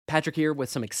Patrick here with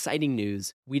some exciting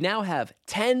news. We now have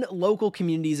 10 local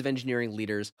communities of engineering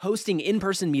leaders hosting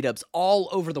in-person meetups all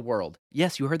over the world.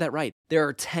 Yes, you heard that right. There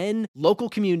are 10 local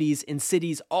communities in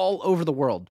cities all over the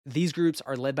world. These groups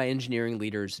are led by engineering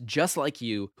leaders just like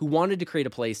you who wanted to create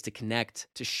a place to connect,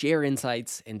 to share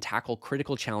insights, and tackle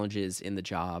critical challenges in the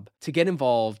job. To get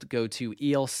involved, go to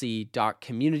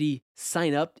elc.community.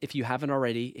 Sign up if you haven't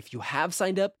already. If you have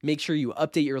signed up, make sure you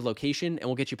update your location and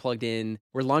we'll get you plugged in.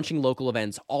 We're launching local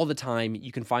events all the time.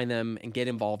 You can find them and get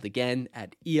involved again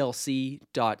at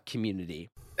elc.community.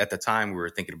 At the time, we were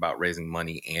thinking about raising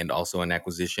money and also an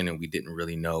acquisition, and we didn't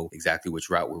really know exactly which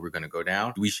route we were going to go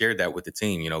down. We shared that with the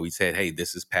team. We said, hey,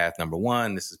 this is path number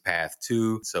 1. This is path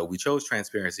 2. So we chose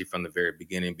transparency from the very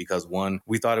beginning because 1,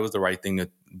 we thought it was the right thing to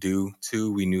do.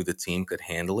 2, we knew the team could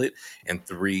handle it. And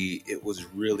 3, it was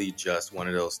really just one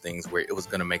of those things where it was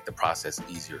going to make the process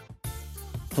easier.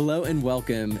 Hello and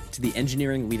welcome to the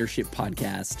Engineering Leadership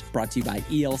Podcast, brought to you by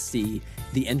ELC,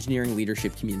 the engineering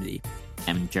leadership community.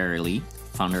 I'm Jerry Lee,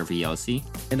 founder of ELC.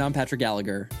 And I'm Patrick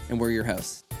Gallagher, and we're your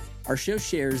hosts. Our show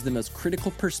shares the most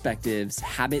critical perspectives,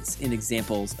 habits, and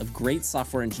examples of great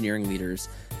software engineering leaders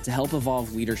to help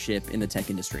evolve leadership in the tech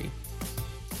industry.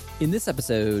 In this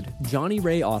episode, Johnny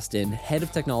Ray Austin, head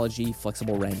of technology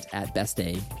flexible rent at Best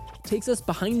Egg, takes us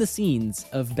behind the scenes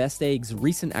of Best Egg's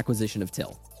recent acquisition of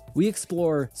Till. We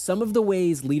explore some of the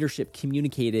ways leadership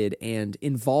communicated and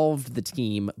involved the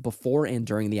team before and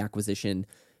during the acquisition,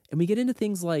 and we get into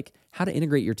things like how to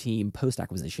integrate your team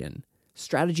post-acquisition,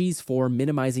 strategies for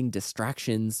minimizing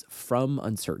distractions from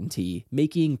uncertainty,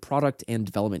 making product and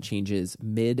development changes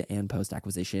mid and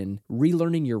post-acquisition,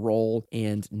 relearning your role,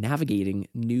 and navigating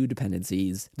new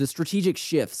dependencies, the strategic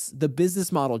shifts, the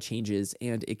business model changes,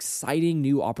 and exciting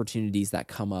new opportunities that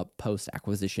come up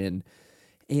post-acquisition,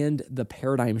 and the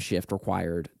paradigm shift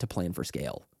required to plan for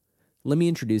scale. Let me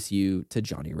introduce you to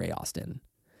Johnny Ray Austin.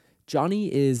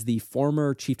 Johnny is the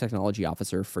former chief technology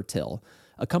officer for Till,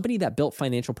 a company that built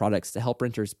financial products to help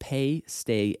renters pay,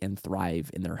 stay, and thrive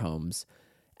in their homes.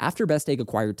 After Best Egg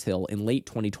acquired Till in late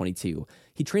 2022,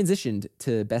 he transitioned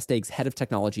to Best Egg's head of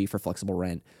technology for Flexible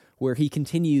Rent, where he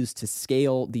continues to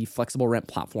scale the Flexible Rent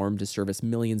platform to service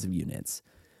millions of units.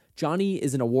 Johnny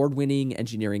is an award-winning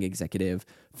engineering executive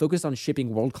focused on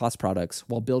shipping world-class products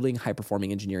while building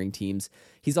high-performing engineering teams.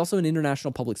 He's also an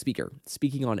international public speaker,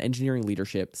 speaking on engineering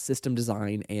leadership, system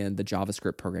design, and the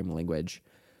JavaScript programming language.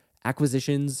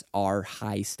 Acquisitions are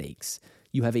high stakes.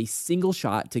 You have a single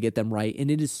shot to get them right,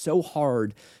 and it is so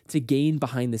hard to gain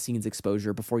behind-the-scenes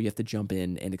exposure before you have to jump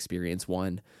in and experience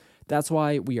one. That's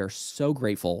why we are so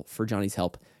grateful for Johnny's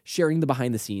help sharing the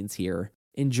behind-the-scenes here.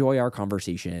 Enjoy our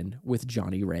conversation with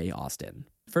Johnny Ray Austin.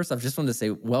 First off, just wanted to say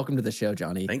welcome to the show,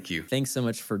 Johnny. Thank you. Thanks so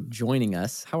much for joining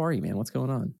us. How are you, man? What's going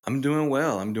on? I'm doing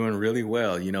well. I'm doing really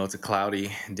well. It's a cloudy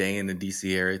day in the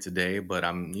DC area today, but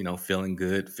I'm, feeling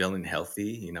good, feeling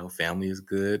healthy. Family is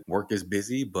good. Work is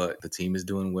busy, but the team is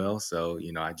doing well. So,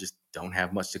 I just don't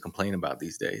have much to complain about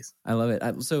these days. I love it.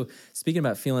 So speaking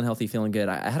about feeling healthy, feeling good,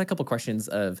 I had a couple questions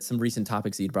of some recent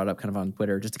topics that you'd brought up kind of on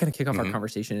Twitter, just to kind of kick off our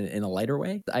conversation in a lighter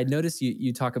way. I noticed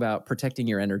you talk about protecting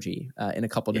your energy in a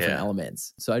couple different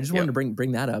elements. So I just wanted to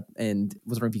bring that up and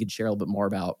was wondering if you could share a little bit more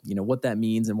about, what that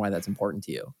means and why that's important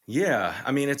to you. Yeah.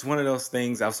 It's one of those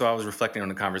things. So I was reflecting on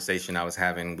the conversation I was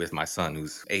having with my son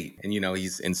who's 8 and,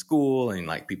 he's in school and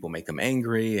like people make him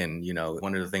angry. And,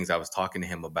 one of the things I was talking to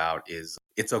him about is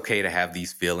it's okay to have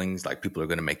these feelings. Like people are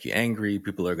going to make you angry.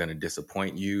 People are going to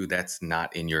disappoint you. That's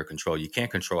not in your control. You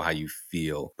can't control how you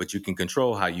feel, but you can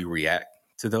control how you react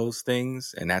to those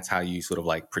things. And that's how you sort of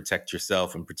like protect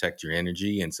yourself and protect your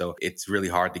energy. And so it's really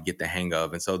hard to get the hang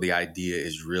of. And so the idea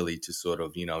is really to sort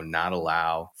of, not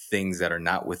allow things that are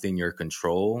not within your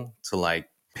control to like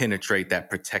penetrate that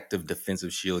protective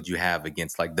defensive shield you have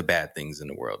against like the bad things in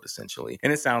the world, essentially.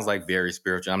 And it sounds like very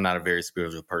spiritual. I'm not a very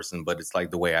spiritual person, but it's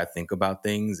like the way I think about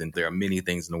things. And there are many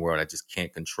things in the world I just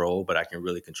can't control, but I can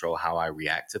really control how I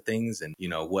react to things and,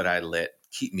 what I let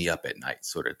keep me up at night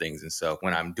sort of things. And so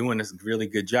when I'm doing this really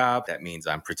good job, that means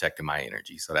I'm protecting my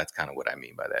energy. So that's kind of what I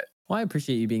mean by that. Well, I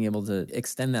appreciate you being able to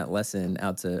extend that lesson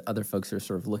out to other folks who are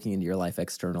sort of looking into your life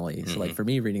externally. So like for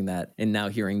me reading that and now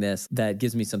hearing this, that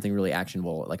gives me something really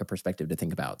actionable, like a perspective to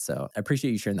think about. So I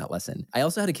appreciate you sharing that lesson. I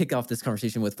also had to kick off this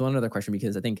conversation with one other question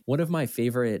because I think one of my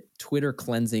favorite Twitter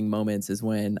cleansing moments is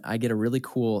when I get a really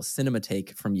cool cinema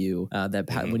take from you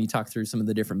when you talk through some of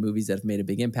the different movies that have made a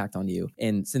big impact on you.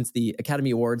 And since the Academy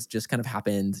Academy Awards just kind of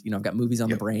happened. I've got movies on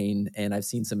the brain, and I've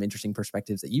seen some interesting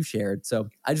perspectives that you've shared. So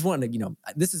I just wanted to,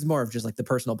 this is more of just like the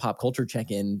personal pop culture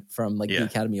check-in from like the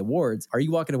Academy Awards. Are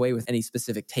you walking away with any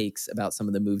specific takes about some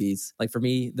of the movies? Like for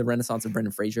me, the Renaissance of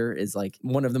Brendan Fraser is like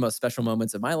one of the most special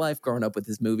moments of my life, growing up with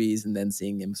his movies and then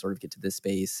seeing him sort of get to this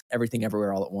space. Everything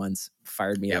Everywhere All at Once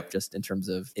fired me up just in terms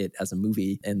of it as a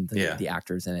movie and the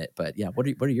actors in it. But what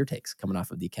are your takes coming off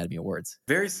of the Academy Awards?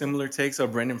 Very similar takes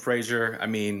of Brendan Fraser. I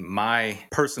mean, my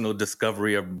personal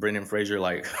discovery of Brendan Fraser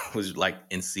was like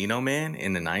Encino Man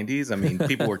in the 90s. I mean,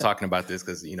 people were talking about this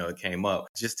because, it came up.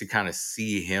 Just to kind of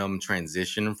see him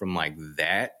transition from like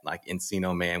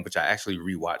Encino Man, which I actually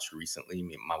rewatched recently,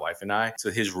 my wife and I,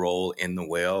 to his role in The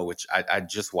Whale, which I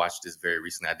just watched this very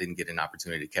recently. I didn't get an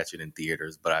opportunity to catch it in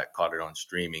theaters, but I caught it on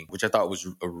streaming, which I thought was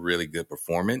a really good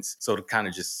performance. So to kind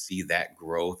of just see that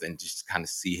growth and just kind of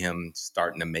see him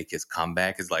starting to make his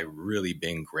comeback has like really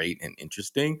been great and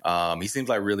interesting. He seems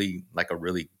like a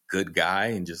really good guy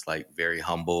and just like very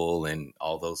humble and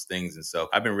all those things. And so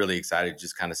I've been really excited to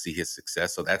just kind of see his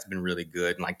success. So that's been really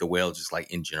good. And like The Whale, just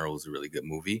like in general, is a really good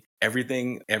movie.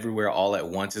 Everything Everywhere All at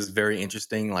Once is very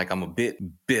interesting. Like I'm a bit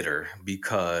bitter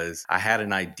because I had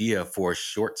an idea for a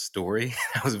short story.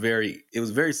 It was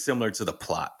very similar to the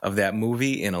plot of that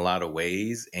movie in a lot of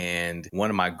ways. And one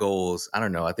of my goals, I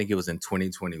don't know, I think it was in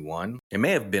 2021. It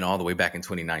may have been all the way back in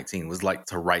 2019, was like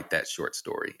to write that short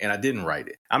story. And I didn't write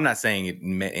it. I'm not saying it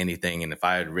meant anything. And if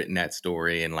I had written that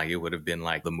story and like it would have been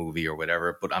like the movie or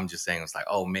whatever, but I'm just saying, it's like,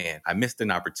 oh man, I missed an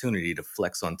opportunity to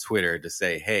flex on Twitter to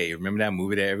say, hey, remember that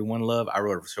movie that everyone loved? I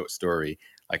wrote a short story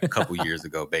like a couple years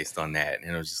ago based on that.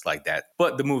 And it was just like that.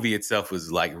 But the movie itself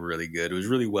was like really good. It was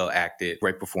really well acted,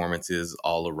 great performances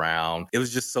all around. It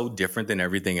was just so different than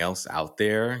everything else out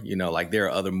there. Like there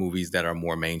are other movies that are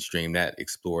more mainstream that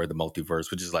explore the multiverse,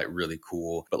 which is like really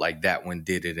cool. But like that one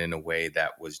did it in a way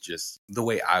that was just the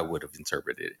way I would have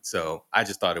interpreted it. So I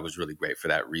just thought it was really great for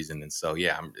that reason. And so,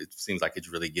 it seems like it's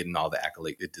really getting all the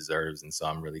accolade it deserves. And so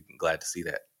I'm really glad to see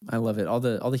that. I love it. All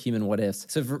the human what ifs.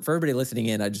 So for everybody listening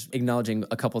in, I just acknowledging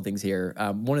a couple of things here.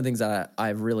 One of the things that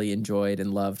I've really enjoyed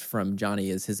and loved from Johnny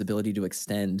is his ability to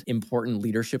extend important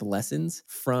leadership lessons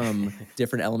from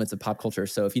different elements of pop culture.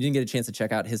 So if you didn't get a chance to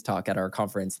check out his talk at our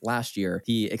conference last year,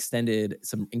 he extended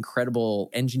some incredible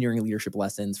engineering leadership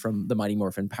lessons from the Mighty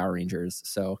Morphin Power Rangers.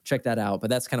 So check that out. But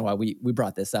that's kind of why we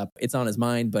brought this up. It's on his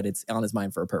mind, but it's on his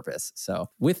mind for a purpose. So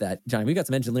with that, Johnny, we've got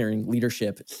some engineering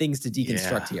leadership things to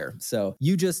deconstruct here. So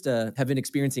you just have been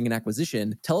experiencing an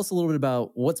acquisition. Tell us a little bit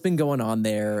about what's been going on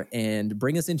there and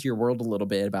bring us into your world a little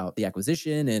bit about the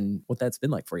acquisition and what that's been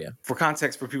like for you. For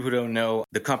context, for people who don't know,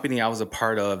 the company I was a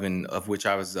part of and of which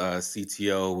I was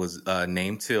CTO was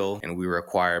named Till, and we were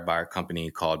acquired by a company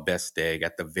called Best Egg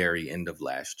at the very end of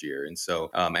last year. And so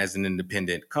as an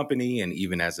independent company and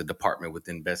even as a department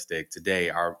within Best Egg today,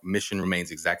 our mission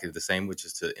remains exactly the same, which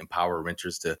is to empower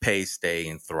renters to pay, stay,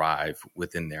 and thrive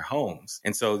within their homes.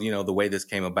 And so, the way this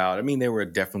came about, I mean, there were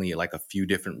definitely like a few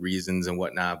different reasons and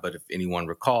whatnot, but if anyone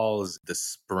recalls the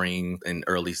spring and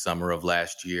early summer of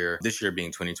last year, this year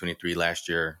being 2023, last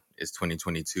year is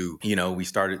 2022. We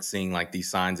started seeing like these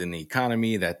signs in the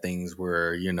economy that things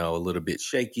were, a little bit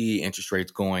shaky, interest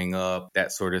rates going up,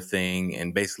 that sort of thing.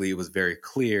 And basically it was very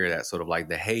clear that sort of like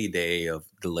the heyday of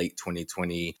the late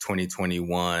 2020,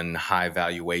 2021, high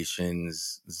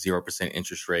valuations, 0%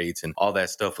 interest rates, and all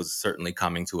that stuff was certainly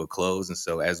coming to a close. And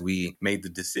so as we made the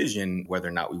decision whether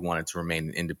or not we wanted to remain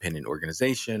an independent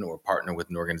organization or partner with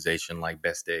an organization like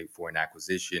Best Egg for an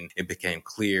acquisition, it became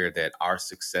clear that our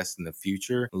success in the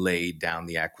future laid down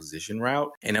the acquisition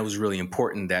route. And it was really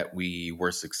important that we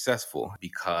were successful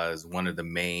because one of the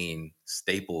main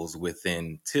staples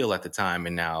within Till at the time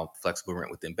and now Flexible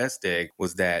Rent within Best Egg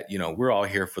was that, we're all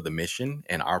here for the mission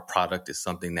and our product is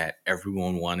something that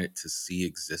everyone wanted to see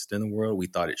exist in the world. We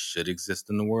thought it should exist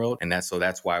in the world. And that's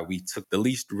why we took the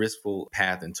least riskful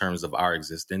path in terms of our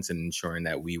existence and ensuring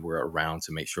that we were around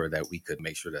to make sure that we could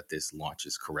make sure that this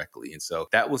launches correctly. And so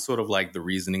that was sort of like the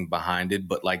reasoning behind it.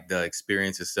 But like the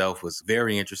experience itself was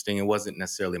very interesting. It wasn't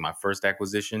necessarily my first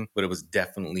acquisition, but it was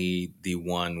definitely the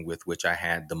one with which I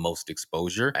had the most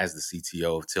exposure as the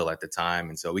CTO of Till at the time.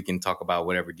 And so we can talk about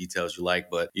whatever details you like.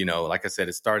 But, like I said,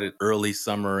 it started early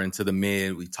summer into the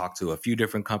mid. We talked to a few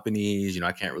different companies.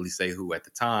 I can't really say who at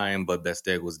the time, but Best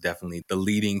Egg was definitely the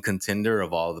leading contender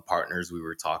of all the partners we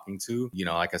were talking to.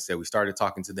 Like I said, we started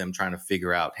talking to them trying to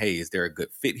figure out, hey, is there a good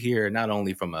fit here? Not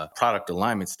only from a product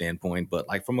alignment standpoint, but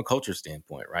like from a culture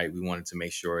standpoint, right? We wanted to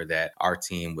make sure that our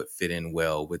team would fit in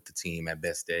well with the team at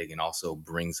Best Egg and also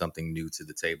bring something new to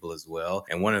the table as well.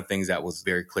 And one of the things that was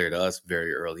very clear to us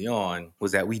very early on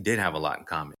was that we did have a lot in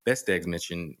common. Best Egg's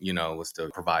mission, was to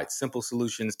provide simple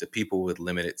solutions to people with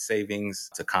limited savings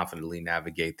to confidently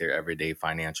navigate their everyday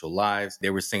financial lives. They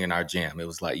were singing our jam. It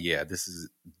was like, yeah, this is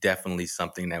definitely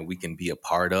something that we can be a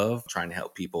part of, trying to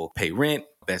help people pay rent.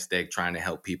 Best Egg trying to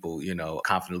help people,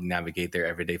 confidently navigate their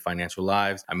everyday financial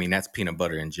lives. I mean, that's peanut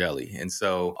butter and jelly. And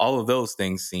so all of those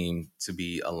things seem to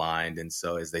be aligned. And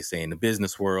so, as they say in the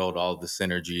business world, all of the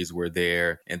synergies were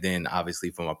there. And then obviously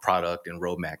from a product and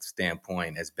roadmap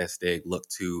standpoint, as Best Egg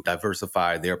looked to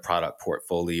diversify their product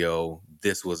portfolio,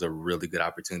 this was a really good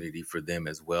opportunity for them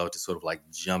as well to sort of like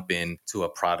jump into a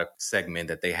product segment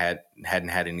that they hadn't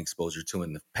had any exposure to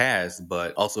in the past,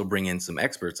 but also bring in some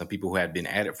experts, some people who had been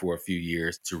at it for a few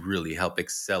years to really help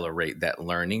accelerate that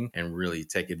learning and really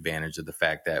take advantage of the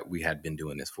fact that we had been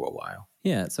doing this for a while.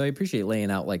 Yeah, so I appreciate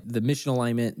laying out like the mission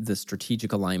alignment, the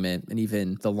strategic alignment, and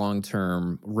even the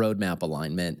long-term roadmap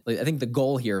alignment. Like, I think the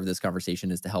goal here of this conversation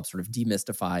is to help sort of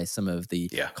demystify some of the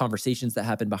conversations that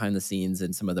happen behind the scenes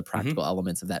and some of the practical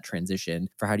elements of that transition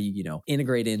for how do you,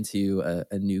 integrate into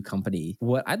a new company.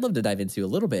 What I'd love to dive into a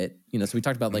little bit, so we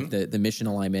talked about like the mission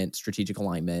alignment, strategic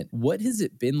alignment. What has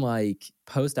it been like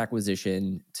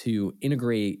post-acquisition to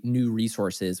integrate new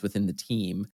resources within the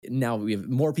team? Now we have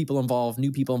more people involved,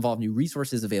 new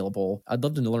resources available. I'd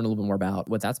love to learn a little bit more about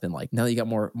what that's been like. Now that you got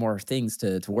more things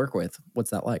to work with,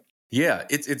 what's that like? Yeah,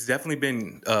 it's definitely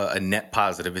been a net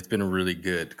positive. It's been really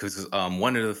good because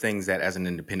one of the things that as an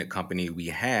independent company we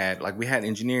had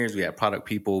engineers, we had product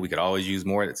people, we could always use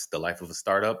more. It's the life of a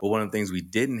startup. But one of the things we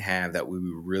didn't have that we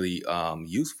were really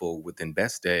useful within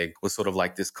Best Egg was sort of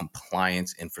like this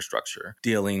compliance infrastructure,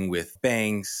 dealing with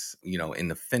banks, in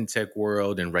the fintech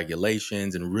world and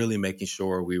regulations, and really making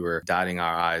sure we were dotting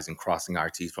our I's and crossing our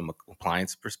T's from a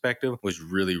compliance perspective was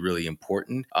really, really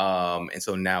important. And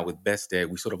so now with Best Egg,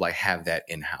 we sort of like have that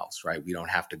in-house, right? We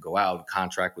don't have to go out and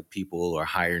contract with people or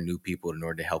hire new people in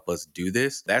order to help us do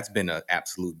this. That's been an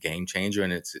absolute game changer,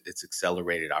 and it's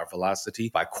accelerated our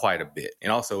velocity by quite a bit.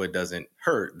 And also it doesn't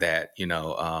hurt that,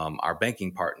 our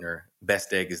banking partner,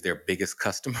 Best Egg, is their biggest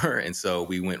customer. And so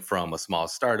we went from a small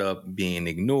startup being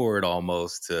ignored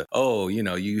almost to,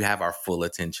 you have our full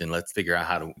attention. Let's figure out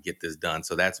how to get this done.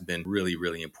 So that's been really,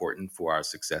 really important for our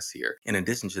success here. In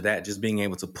addition to that, just being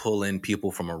able to pull in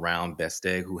people from around Best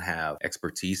Egg who have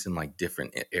expertise in like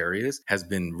different areas has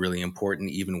been really important,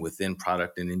 even within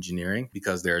product and engineering,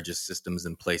 because there are just systems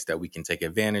in place that we can take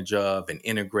advantage of and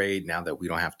integrate now that we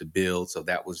don't have to build. So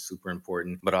that was super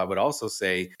important. But I would also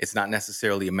say it's not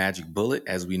necessarily a magic bullet.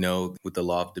 As we know, with the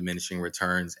law of diminishing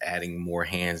returns, adding more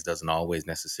hands doesn't always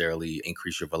necessarily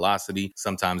increase your velocity.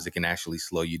 Sometimes it can actually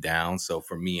slow you down. So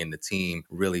for me and the team,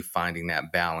 really finding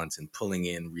that balance and pulling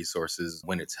in resources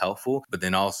when it's helpful, but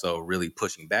then also really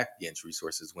pushing back against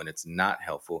resources when it's not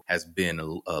helpful has been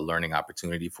a learning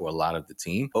opportunity for a lot of the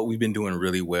team. But we've been doing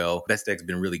really well. Best Egg's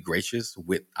been really gracious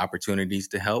with opportunities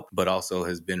to help, but also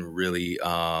has been really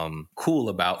cool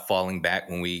about falling back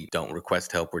when we don't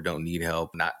request help or don't need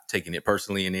help, not taking it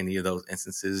personally in any of those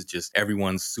instances. Just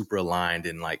everyone's super aligned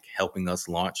in like helping us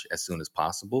launch as soon as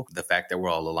possible. The fact that we're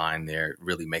all aligned there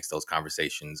really makes those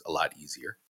conversations a lot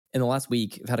easier. In the last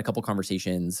week, I've had a couple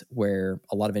conversations where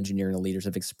a lot of engineering leaders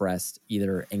have expressed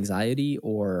either anxiety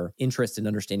or interest in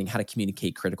understanding how to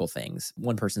communicate critical things.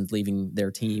 One person's leaving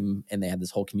their team and they had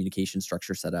this whole communication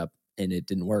structure set up and it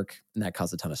didn't work, and that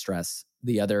caused a ton of stress.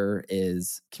 The other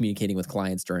is communicating with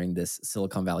clients during this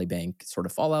Silicon Valley Bank sort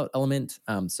of fallout element.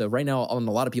 So right now on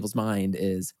a lot of people's mind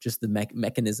is just the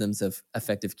mechanisms of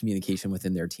effective communication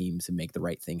within their teams to make the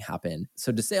right thing happen.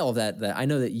 So to say all of that I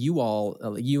know that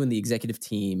you and the executive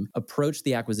team approach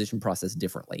the acquisition process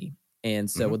differently.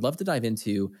 And so would love to dive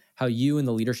into how you and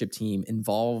the leadership team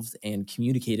involved and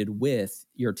communicated with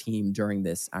your team during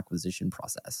this acquisition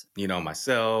process.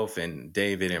 Myself and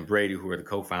David and Brady, who are the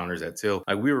co-founders at Till,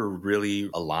 we were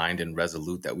really aligned and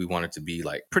resolute that we wanted to be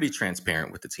like pretty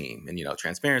transparent with the team. And,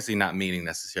 transparency not meaning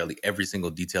necessarily every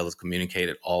single detail is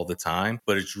communicated all the time,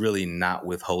 but it's really not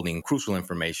withholding crucial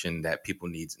information that people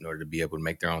need in order to be able to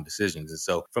make their own decisions. And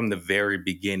so from the very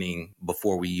beginning,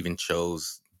 before we even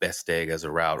chose Best Egg as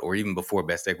a route, or even before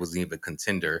Best Egg was even a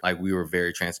contender, we were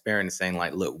very transparent and saying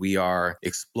look, we are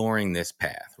exploring this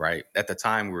path, right? At the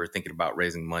time, we were thinking about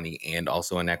raising money and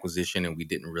also an acquisition, and we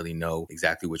didn't really know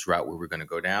exactly which route we were going to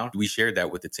go down. We shared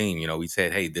that with the team. We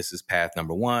said, hey, this is path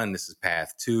number 1, this is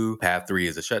path 2, path 3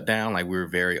 is a shutdown. We were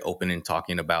very open in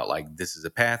talking about this is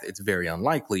a path. It's very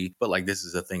unlikely, but this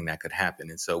is a thing that could happen.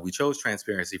 And so we chose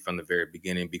transparency from the very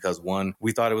beginning because 1,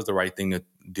 we thought it was the right thing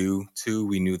do. 2,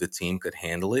 we knew the team could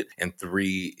handle it. And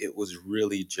 3, it was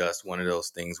really just one of those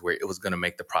things where it was going to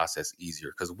make the process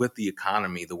easier. Because with the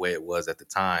economy the way it was at the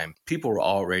time, people were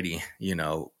already,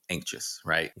 anxious,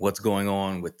 right? What's going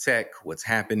on with tech? What's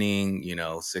happening?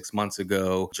 6 months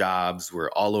ago, jobs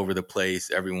were all over the place.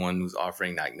 Everyone was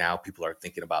offering, like, now people are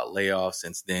thinking about layoffs.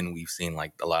 Since then, we've seen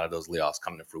like a lot of those layoffs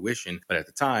come to fruition. But at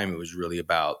the time, it was really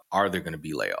about, are there going to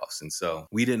be layoffs? And so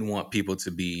we didn't want people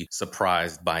to be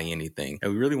surprised by anything.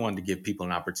 And we really wanted to give people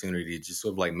an opportunity to just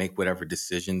sort of like make whatever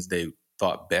decisions they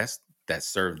thought best that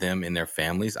served them and their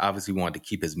families. Obviously, we wanted to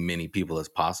keep as many people as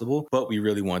possible, but we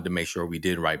really wanted to make sure we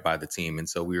did right by the team. And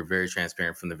so we were very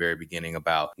transparent from the very beginning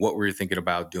about what we were thinking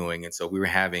about doing. And so we were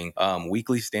having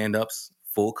weekly stand-ups,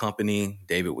 full company.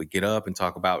 David would get up and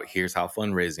talk about, here's how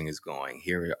fundraising is going.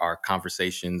 Here are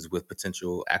conversations with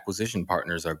potential acquisition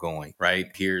partners are going, right?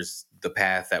 Here's the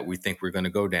path that we think we're going to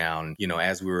go down.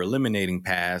 As we were eliminating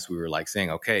paths, we were like saying,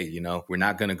 okay, we're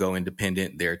not going to go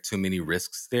independent. There are too many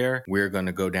risks there. We're going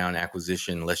to go down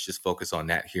acquisition. Let's just focus on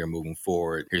that here moving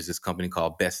forward. Here's this company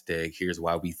called Best Egg. Here's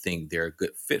why we think they're a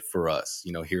good fit for us.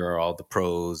 Here are all the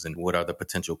pros and what are the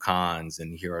potential cons.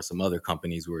 And here are some other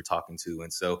companies we were talking to.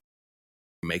 And so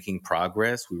making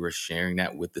progress. We were sharing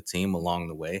that with the team along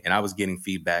the way. And I was getting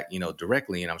feedback,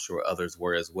 directly, and I'm sure others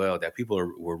were as well, that people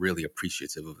were really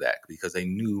appreciative of that because they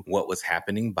knew what was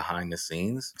happening behind the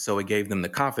scenes. So it gave them the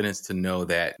confidence to know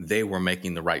that they were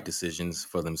making the right decisions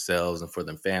for themselves and for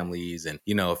their families. And,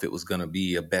 if it was going to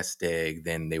be a Best Egg,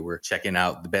 then they were checking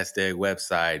out the Best Egg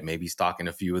website, maybe stalking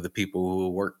a few of the people who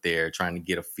work there, trying to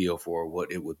get a feel for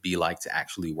what it would be like to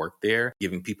actually work there.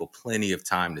 Giving people plenty of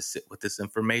time to sit with this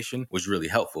information was really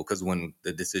helpful because when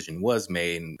the decision was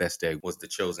made and Best Egg was the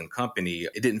chosen company,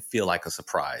 it didn't feel like a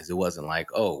surprise. It wasn't like,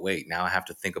 oh, wait, now I have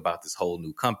to think about this whole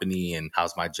new company and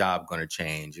how's my job going to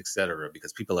change, et cetera,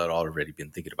 because people had already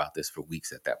been thinking about this for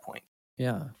weeks at that point.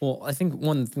 Yeah. Well, I think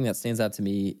one thing that stands out to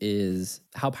me is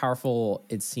how powerful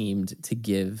it seemed to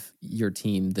give your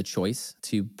team the choice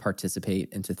to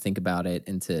participate and to think about it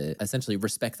and to essentially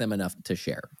respect them enough to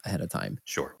share ahead of time.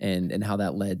 Sure. And how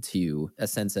that led to a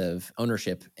sense of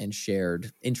ownership and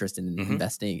shared interest in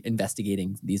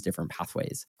investigating these different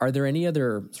pathways. Are there any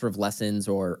other sort of lessons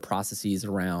or processes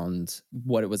around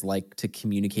what it was like to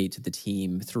communicate to the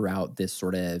team throughout this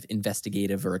sort of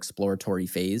investigative or exploratory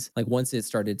phase? Like once it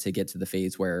started to get to the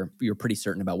phase where you were pretty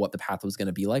certain about what the path was going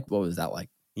to be like, what was that like?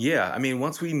 Yeah, I mean,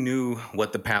 once we knew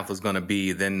what the path was going to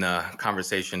be, then the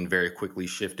conversation very quickly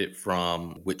shifted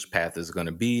from which path is going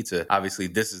to be to obviously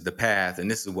this is the path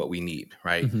and this is what we need,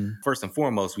 right? Mm-hmm. First and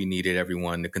foremost, we needed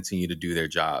everyone to continue to do their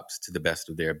jobs to the best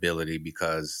of their ability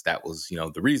because that was,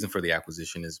 the reason for the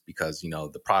acquisition is because,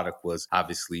 the product was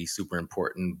obviously super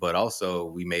important, but also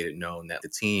we made it known that the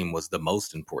team was the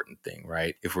most important thing,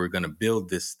 right? If we're going to build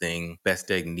this thing, Best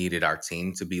Egg needed our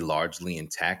team to be largely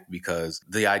intact because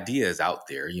the idea is out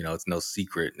there. It's no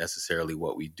secret necessarily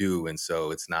what we do. And so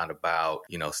it's not about,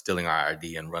 stealing our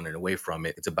idea and running away from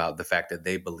it. It's about the fact that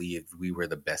they believed we were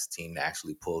the best team to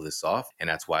actually pull this off. And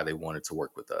that's why they wanted to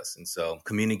work with us. And so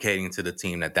communicating to the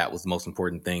team that was the most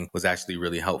important thing was actually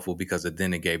really helpful because it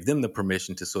gave them the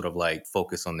permission to sort of like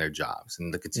focus on their jobs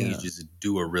and to continue to just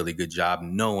do a really good job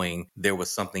knowing there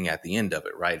was something at the end of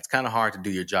it, right? It's kind of hard to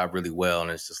do your job really well. And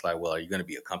it's just like, well, are you going to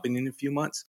be a company in a few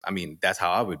months? I mean, that's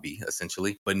how I would be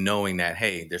essentially. But knowing that,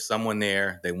 hey, there's someone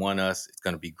there, they want us, it's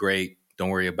going to be great. Don't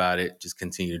worry about it. Just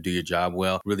continue to do your job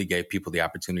well. Really gave people the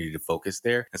opportunity to focus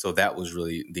there. And so that was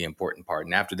really the important part.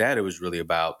 And after that, it was really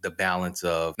about the balance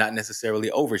of not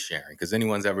necessarily oversharing, because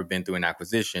anyone's ever been through an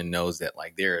acquisition knows that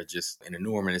like there are just an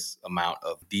enormous amount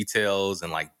of details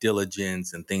and like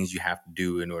diligence and things you have to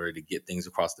do in order to get things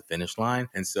across the finish line.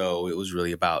 And so it was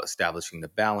really about establishing the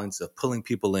balance of pulling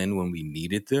people in when we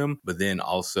needed them, but then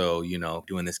also,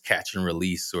 doing this catch and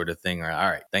release sort of thing. All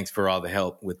right, thanks for all the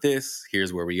help with this.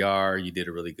 Here's where we are. You did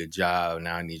a really good job.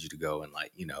 Now I need you to go and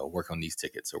work on these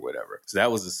tickets or whatever. So that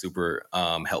was a super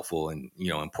helpful and,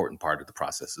 important part of the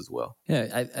process as well.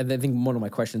 Yeah. I think one of my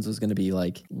questions was going to be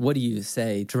like, what do you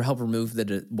say to help remove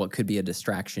what could be a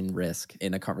distraction risk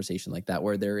in a conversation like that,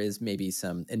 where there is maybe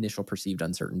some initial perceived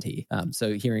uncertainty?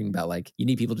 So hearing about like, you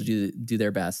need people to do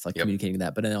their best, like communicating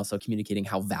that, but then also communicating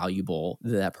how valuable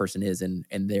that person is. And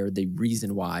they're the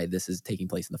reason why this is taking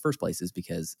place in the first place is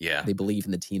because they believe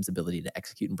in the team's ability to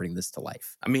execute and bring this to to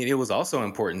life? I mean, it was also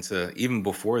important to, even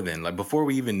before then, like before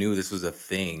we even knew this was a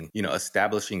thing,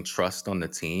 establishing trust on the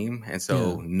team. And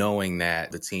so knowing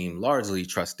that the team largely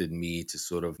trusted me to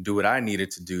sort of do what I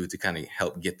needed to do to kind of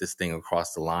help get this thing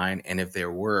across the line. And if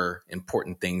there were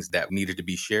important things that needed to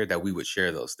be shared, that we would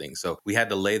share those things. So we had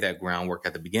to lay that groundwork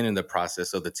at the beginning of the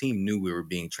process so the team knew we were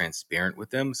being transparent with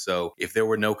them. So if there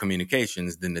were no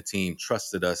communications, then the team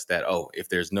trusted us that, if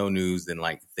there's no news, then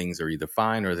like things are either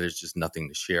fine or there's just nothing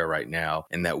to share right now,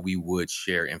 and that we would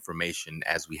share information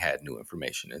as we had new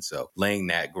information. And so laying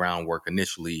that groundwork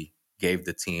initially gave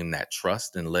the team that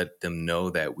trust and let them know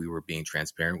that we were being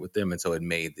transparent with them. And so it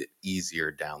made it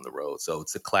easier down the road. So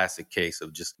it's a classic case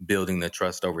of just building the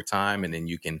trust over time, and then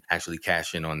you can actually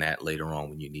cash in on that later on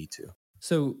when you need to.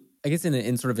 So I guess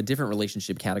in sort of a different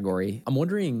relationship category, I'm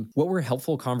wondering what were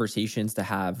helpful conversations to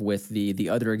have with the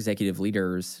other executive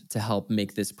leaders to help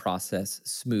make this process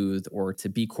smooth or to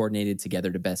be coordinated together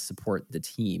to best support the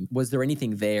team? Was there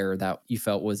anything there that you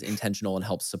felt was intentional and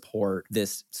helped support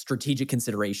this strategic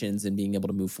considerations and being able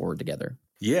to move forward together?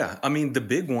 Yeah. I mean, the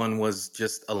big one was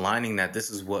just aligning that this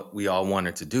is what we all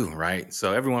wanted to do, right?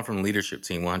 So everyone from the leadership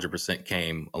team 100%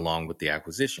 came along with the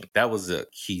acquisition. That was a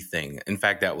key thing. In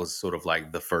fact, that was sort of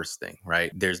like the first thing,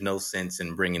 right? There's no sense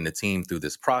in bringing the team through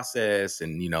this process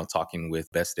and, talking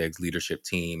with Best Eggs leadership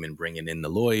team and bringing in the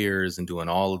lawyers and doing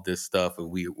all of this stuff if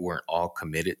we weren't all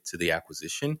committed to the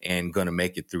acquisition and going to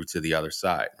make it through to the other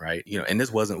side, right? And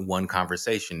this wasn't one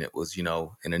conversation. It was,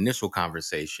 an initial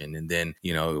conversation. And then,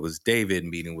 it was David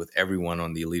meeting with everyone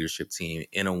on the leadership team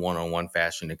in a one-on-one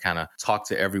fashion to kind of talk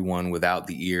to everyone without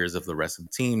the ears of the rest of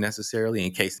the team necessarily,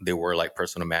 in case there were like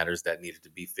personal matters that needed to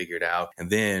be figured out, and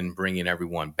then bringing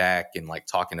everyone back and like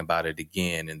talking about it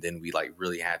again. And then we like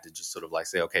really had to just sort of like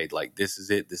say, okay, like this is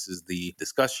it. This is the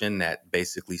discussion that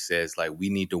basically says like we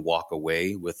need to walk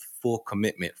away with full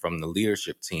commitment from the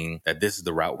leadership team that this is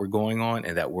the route we're going on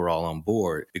and that we're all on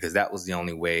board, because that was the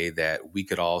only way that we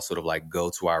could all sort of like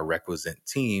go to our requisite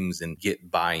teams and get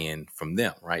buy-in from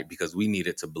them, right? Because we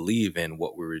needed to believe in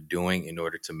what we were doing in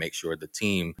order to make sure the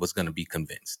team was going to be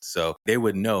convinced. So they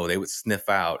would know, they would sniff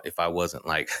out if I wasn't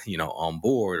like, on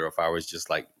board, or if I was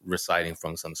just like reciting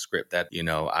from some script that,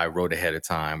 I wrote ahead of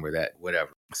time or that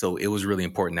whatever. So it was really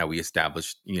important that we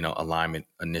established, alignment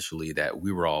initially, that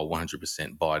we were all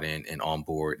 100% bought in and on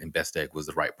board, and Best Egg was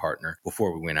the right partner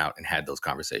before we went out and had those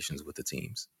conversations with the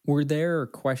teams. Were there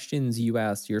questions you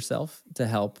asked yourself to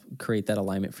help create that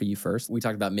alignment for you first? We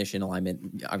talked about mission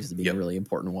alignment, obviously being a really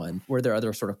important one. Were there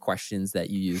other sort of questions that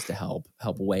you used to help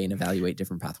weigh and evaluate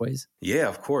different pathways? Yeah,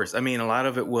 of course. I mean, a lot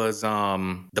of it was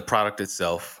the product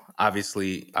itself.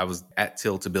 Obviously, I was at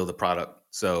Till to build the product.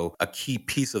 So a key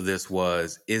piece of this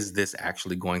was, is this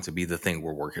actually going to be the thing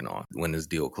we're working on when this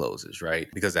deal closes, right?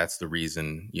 Because that's the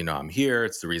reason, I'm here.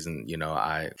 It's the reason,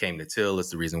 I came to Till. It's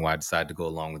the reason why I decided to go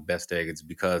along with Best Egg. It's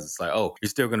because it's like, you're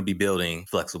still going to be building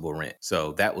flexible rent.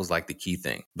 So that was like the key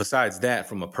thing. Besides that,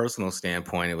 from a personal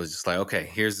standpoint, it was just like, okay,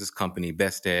 here's this company,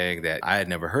 Best Egg, that I had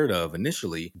never heard of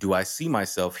initially. Do I see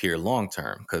myself here long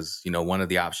term? Because, one of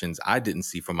the options I didn't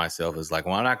see for myself is like,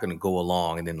 well, I'm not going to go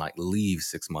along and then like leave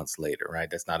 6 months later, right?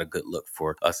 That's not a good look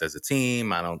for us as a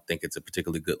team. I don't think it's a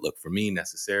particularly good look for me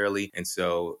necessarily. And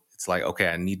so it's like, okay,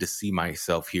 I need to see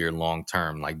myself here long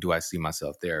term. Like, do I see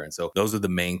myself there? And so those are the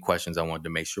main questions I wanted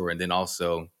to make sure. And then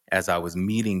also, as I was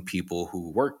meeting people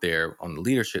who worked there on the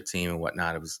leadership team and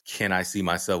whatnot, it was, can I see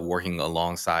myself working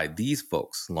alongside these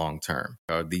folks long term?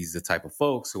 Are these the type of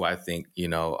folks who I think,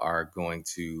 are going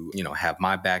to, have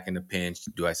my back in a pinch?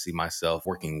 Do I see myself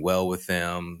working well with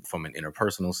them from an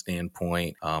interpersonal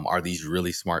standpoint? Are these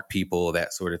really smart people?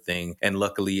 That sort of thing. And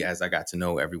luckily, as I got to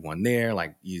know everyone there,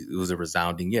 like it was a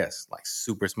resounding yes, like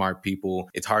super smart people.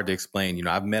 It's hard to explain.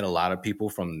 I've met a lot of people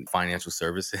from the financial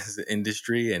services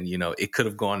industry, and, it could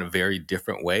have gone a very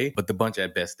different way, but the bunch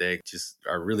at Best Egg just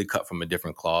are really cut from a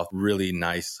different cloth. Really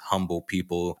nice, humble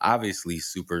people, obviously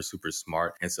super, super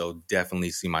smart. And so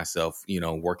definitely see myself,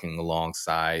 working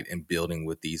alongside and building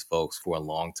with these folks for a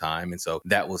long time. And so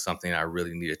that was something I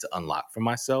really needed to unlock for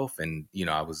myself. And,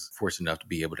 I was fortunate enough to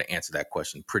be able to answer that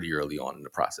question pretty early on in the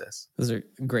process. Those are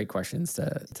great questions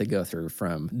to go through,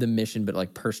 from the mission, but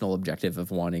like personal objective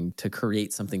of wanting to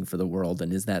create something for the world.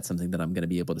 And is that something that I'm going to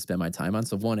be able to spend my time on?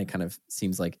 So one, it kind of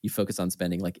seems like you focus on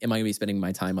spending, like, am I going to be spending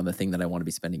my time on the thing that I want to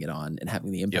be spending it on and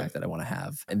having the impact that I want to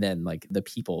have? And then like the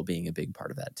people being a big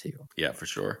part of that too. Yeah, for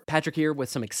sure. Patrick here with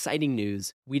some exciting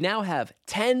news. We now have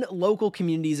 10 local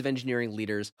communities of engineering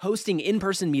leaders hosting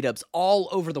in-person meetups all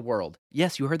over the world.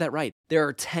 Yes, you heard that right. There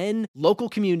are 10 local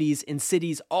communities in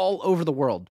cities all over the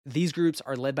world. These groups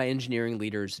are led by engineering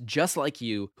leaders just like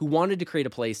you who wanted to create a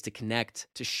place to connect,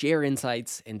 to share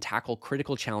insights, and tackle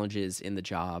critical challenges in the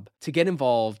job. To get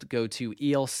involved, go to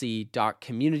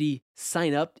elc.community.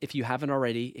 Sign up if you haven't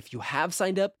already. If you have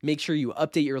signed up, make sure you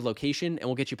update your location and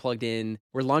we'll get you plugged in.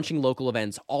 We're launching local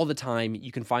events all the time.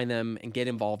 You can find them and get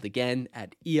involved again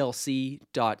at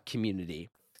elc.community.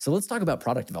 So let's talk about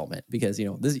product development because,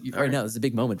 this right now, this is a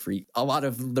big moment for you. A lot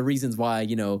of the reasons why,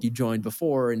 you joined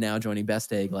before and now joining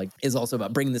Best Egg, is also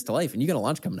about bringing this to life, and you got a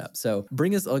launch coming up. So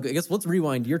bring us, I guess let's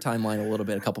rewind your timeline a little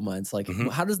bit, a couple months.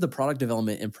 How does the product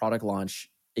development and product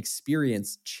launch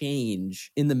experience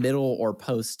change in the middle or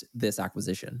post this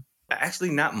acquisition? Actually,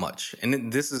 not much.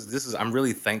 And this is, I'm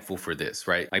really thankful for this,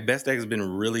 right? Like Best Egg has been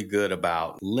really good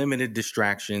about limited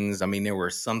distractions. I mean, there were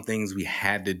some things we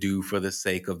had to do for the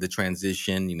sake of the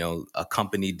transition. A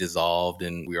company dissolved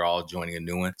and we were all joining a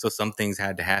new one. So some things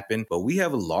had to happen, but we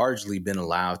have largely been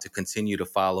allowed to continue to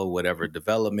follow whatever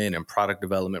development and product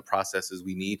development processes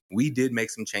we need. We did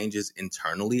make some changes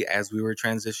internally as we were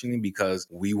transitioning because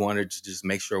we wanted to just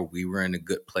make sure we were in a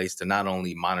good place to not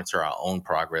only monitor our own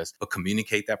progress, but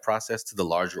communicate that process to the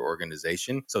larger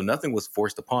organization. So nothing was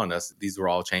forced upon us. These were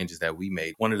all changes that we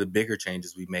made. One of the bigger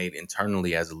changes we made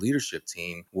internally as a leadership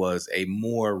team was a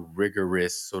more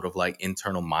rigorous sort of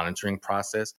internal monitoring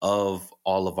process of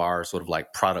all of our sort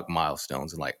of product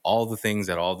milestones and all the things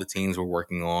that all the teams were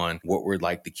working on, what were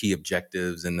the key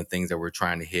objectives and the things that we're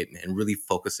trying to hit, and really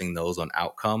focusing those on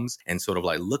outcomes and sort of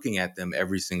looking at them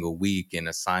every single week and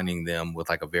assigning them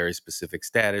with a very specific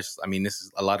status. I mean, this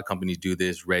is a lot of companies do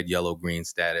this: red, yellow, green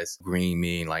status. Green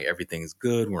meaning everything's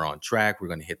good, we're on track, we're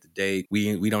going to hit the date.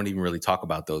 We don't even really talk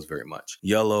about those very much.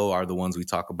 Yellow are the ones we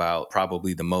talk about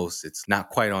probably the most. It's not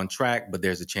quite on track, but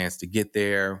there's a chance to get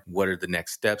there. What are the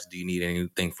next steps? Do you need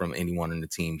anything from anyone in the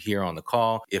team here on the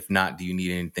call? If not, do you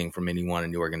need anything from anyone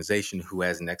in the organization who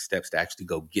has next steps to actually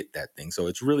go get that thing? So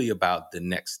it's really about the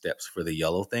next steps for the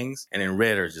yellow things. And in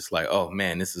red are just oh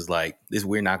man, this is this,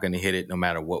 we're not going to hit it no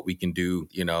matter what we can do.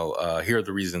 Here are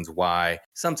the reasons why.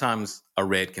 Sometimes a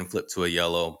red can flip to a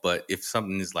yellow, but if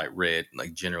something is red,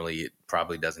 generally it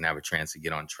probably doesn't have a chance to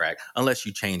get on track unless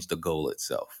you change the goal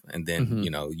itself. And then,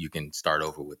 you can start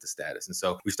over with the status. And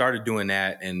so we started doing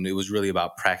that, and it was really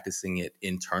about practicing it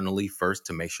internally first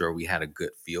to make sure we had a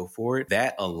good feel for it.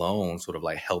 That alone sort of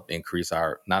helped increase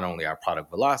not only our product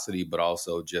velocity, but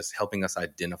also just helping us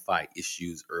identify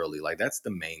issues early. That's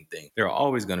the main thing. There are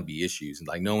always going to be issues.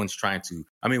 And no one's trying to,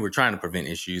 we're trying to prevent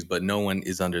issues, but no one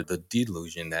is under the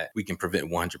delusion that we can prevent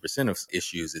 100% of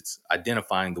issues. It's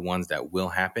identifying the ones that will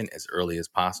happen as early as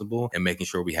possible and making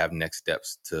sure we have next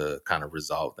steps to kind of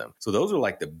resolve them. So those are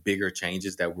the bigger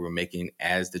changes that we were making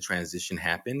as the transition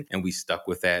happened, and we stuck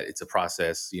with that. It's a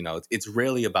process. It's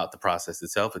rarely about the process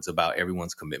itself. It's about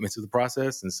everyone's commitment to the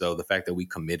process. And so the fact that we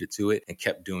committed to it and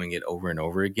kept doing it over and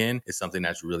over again is something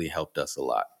that's really helped us a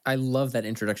lot. I love that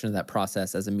introduction to that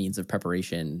process as a means of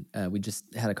preparation. We just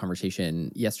had a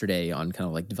conversation yesterday on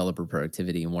kind of developer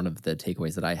productivity. And one of the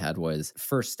takeaways that I had was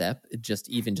first step,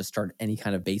 just start any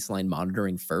kind of baseline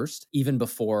monitoring first, even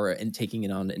before and taking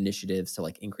it on initiatives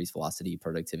to increase velocity,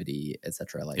 productivity, et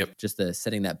cetera. Just the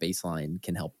setting that baseline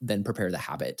can help then prepare the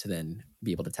habit to then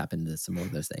be able to tap into some more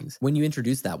of those things. When you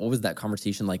introduced that, what was that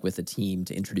conversation like with the team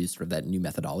to introduce sort of that new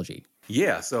methodology?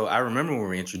 Yeah, so I remember when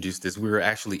we introduced this, we were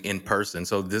actually in person.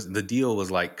 So the deal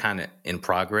was kind of in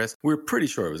progress. We were pretty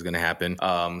sure it was going to happen.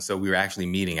 So we were actually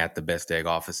meeting at the Best Egg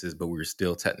offices, but we were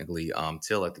still technically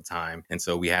till at the time. And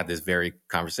so we had this very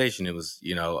conversation. It was,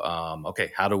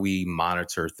 okay, how do we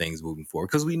monitor things moving forward?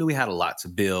 Because we knew we had a lot to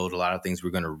build, a lot of things we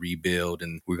were going to rebuild,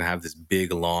 and we are going to have this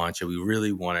big launch. And we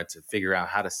really wanted to figure out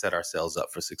how to set ourselves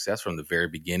up for success from the very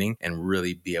beginning and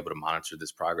really be able to monitor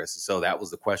this progress. And so that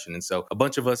was the question. And so a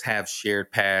bunch of us have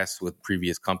shared paths with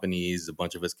previous companies. A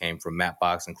bunch of us came from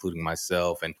Mapbox, including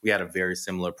myself, and we had a very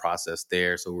similar process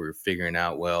there. So we were figuring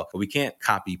out, well, we can't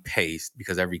copy paste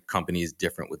because every company is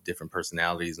different with different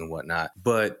personalities and whatnot,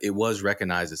 but it was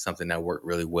recognized as something that worked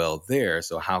really well there.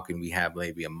 So how can we have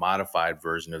maybe a modified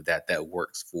version of that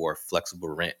works for flexible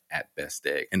rent at Best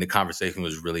Egg? And the conversation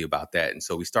was really about that. And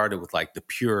so we started with the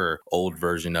pure old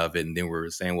version of it. And then we were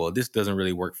saying, well, this doesn't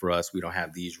really work for us. We don't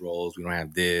have these roles. We don't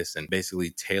have this. And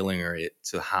basically tailoring it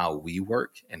to how we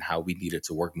work and how we need it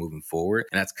to work moving forward.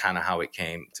 And that's kind of how it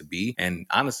came to be. And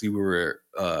honestly, we were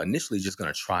initially just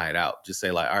going to try it out. Just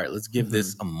say like, all right, let's give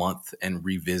this a month and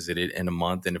revisit it in a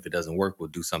month. And if it doesn't work, we'll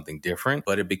do something different.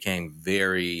 But it became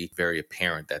very, very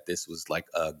apparent that this was like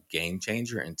a game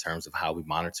changer in terms of how we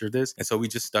monitor this. And so we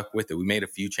just stuck with it. We made a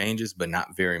few changes, but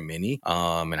not very many.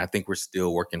 And I think we're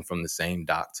still working from the same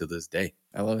doc to this day.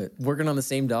 I love it. Working on the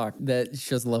same doc, that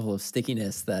shows a level of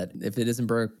stickiness that if it isn't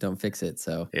broke, don't fix it.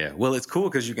 So yeah, well, it's cool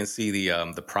because you can see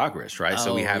the progress, right?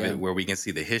 So we have it where we can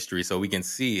see the history. So we can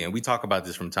see, and we talk about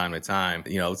this from time to time,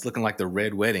 it's looking like the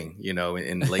red wedding,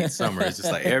 in late summer. It's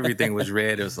just like everything was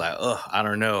red. It was like, oh, I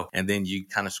don't know. And then you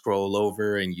kind of scroll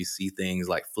over and you see things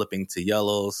like flipping to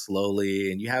yellow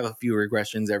slowly. And you have a few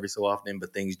regressions every so often,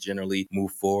 but things generally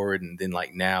move forward. And then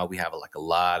like now we have a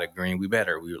lot of green.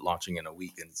 We're launching in a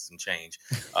week and some change.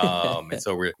 And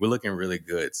so we're looking really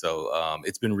good. So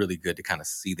it's been really good to kind of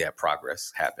see that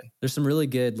progress happen. There's some really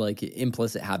good like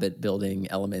implicit habit building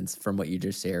elements from what you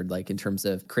just shared, like in terms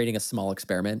of creating a small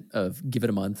experiment of give it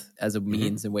a month as a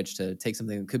means in which to take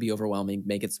something that could be overwhelming,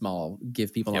 make it small,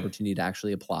 give people an opportunity to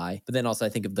actually apply. But then also I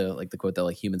think of the quote that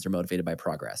like humans are motivated by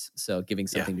progress. So giving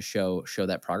something to show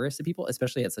that progress to people,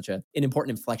 especially at such an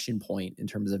important inflection point in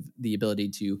terms of the ability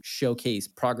to showcase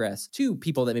progress to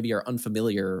people that maybe are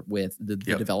unfamiliar with the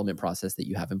development process that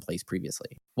you have in place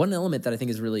previously. One element that I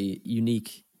think is really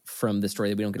unique from the story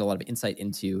that we don't get a lot of insight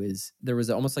into is there was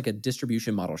almost like a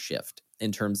distribution model shift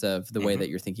in terms of the way that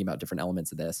you're thinking about different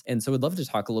elements of this. And so I'd love to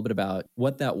talk a little bit about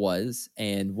what that was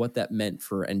and what that meant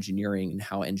for engineering and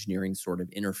how engineering sort of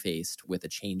interfaced with a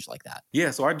change like that.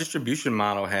 Yeah, so our distribution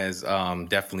model has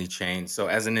definitely changed. So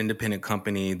as an independent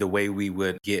company, the way we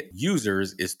would get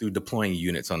users is through deploying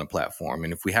units on the platform.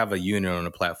 And if we have a unit on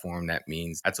the platform, that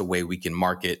means that's a way we can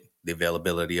market the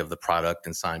availability of the product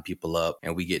and sign people up.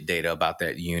 And we get data about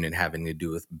that unit having to do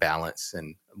with balance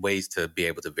and ways to be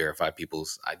able to verify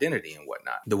people's identity and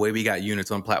whatnot. The way we got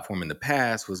units on platform in the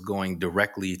past was going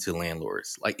directly to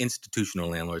landlords, like institutional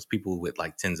landlords, people with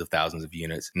like tens of thousands of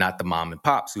units, not the mom and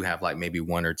pops who have like maybe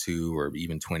 1 or 2 or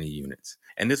even 20 units.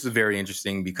 And this was very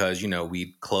interesting because,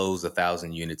 we'd close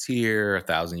 1,000 units here,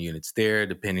 1,000 units there,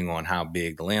 depending on how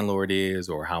big the landlord is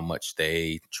or how much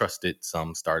they trusted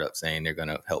some startup saying they're going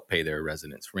to help pay their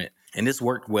residents rent. And this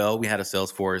worked well. We had a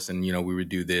sales force and, we would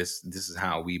do this. This is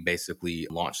how we basically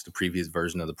launched the previous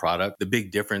version of the product. The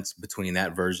big difference between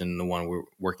that version and the one we're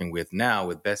working with now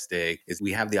with Best Egg is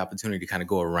we have the opportunity to kind of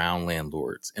go around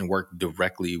landlords and work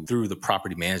directly through the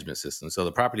property management system. So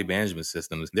the property management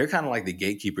systems, they're kind of like the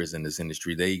gatekeepers in this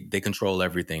industry. They control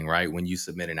everything, right? When you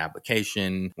submit an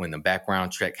application, when the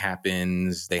background check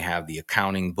happens, they have the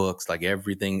accounting books, like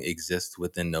everything exists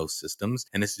within those systems.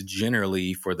 And this is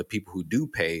generally for the people who do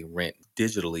pay rent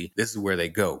digitally. This is where they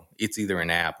go. It's either an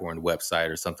app or a website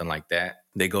or something like that.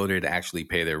 They go there to actually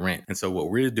pay their rent. And so what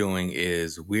we're doing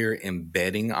is we're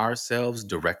embedding ourselves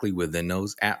directly within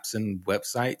those apps and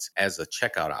websites as a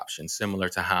checkout option, similar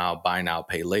to how Buy Now,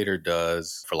 Pay Later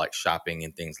does for like shopping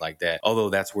and things like that. Although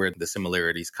that's where the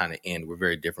similarities kind of end. We're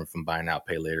very different from Buy Now,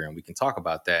 Pay Later, and we can talk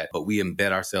about that. But we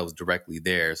embed ourselves directly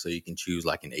there. So you can choose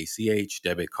like an ACH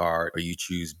debit card, or you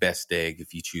choose Best Egg.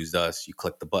 If you choose us, you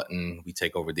click the button, we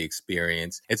take over the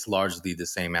experience. It's largely the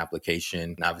same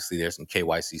application. And obviously, there's some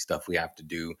KYC stuff we have to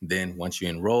do. Then once you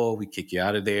enroll, we kick you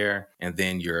out of there. And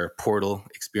then your portal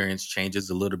experience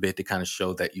changes a little bit to kind of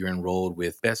show that you're enrolled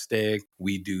with Best Egg.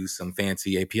 We do some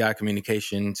fancy API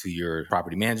communication to your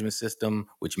property management system,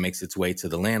 which makes its way to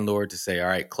the landlord to say, all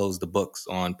right, close the books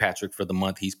on Patrick for the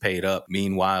month. He's paid up.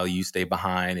 Meanwhile, you stay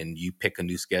behind and you pick a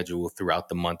new schedule throughout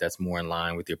the month that's more in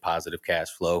line with your positive cash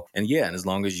flow. And and as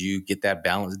long as you get that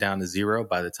balance down to zero,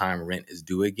 by the time rent is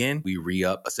due again, we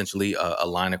re-up essentially a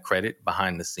line of credit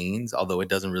behind the scenes, although it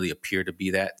doesn't really appear to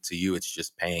be that to you. It's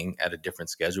just paying at a different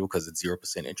schedule because it's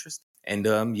 0% interest. And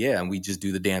and we just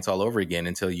do the dance all over again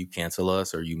until you cancel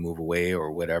us or you move away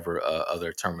or whatever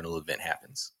other terminal event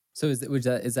happens. So is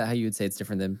that how you would say it's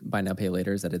different than Buy Now, Pay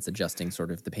Later? Is that it's adjusting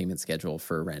sort of the payment schedule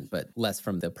for rent, but less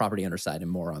from the property owner side and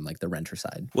more on like the renter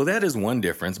side? Well, that is one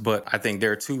difference, but I think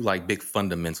there are two like big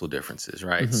fundamental differences,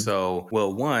 right? So,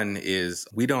 one is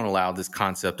we don't allow this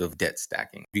concept of debt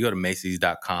stacking. If you go to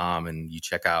Macy's.com and you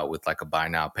check out with like a Buy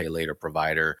Now, Pay Later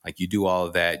provider, like you do all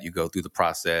of that, you go through the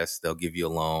process, they'll give you a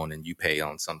loan and you pay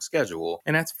on some schedule,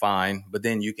 and that's fine. But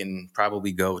then you can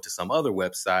probably go to some other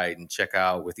website and check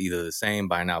out with either the same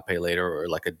Buy Now, Pay Later or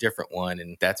like a different one,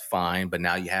 and that's fine. But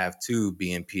now you have two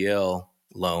BNPL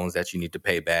loans that you need to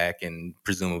pay back, and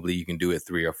presumably you can do it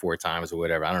 3 or 4 times or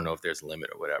whatever. I don't know if there's a limit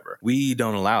or whatever. We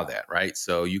don't allow that, right?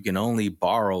 So you can only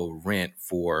borrow rent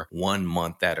for 1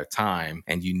 month at a time,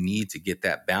 and you need to get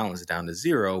that balance down to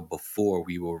zero before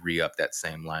we will re-up that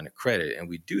same line of credit. And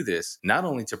we do this not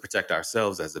only to protect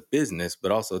ourselves as a business,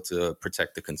 but also to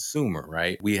protect the consumer,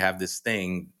 right? We have this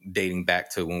thing dating back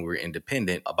to when we were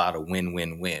independent about a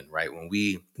win-win-win, right? When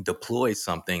we deploy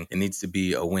something, it needs to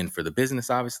be a win for the business,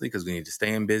 obviously, because we need to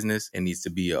stay in business. It needs to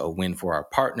be a win for our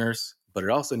partners, but it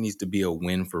also needs to be a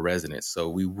win for residents. So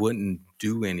we wouldn't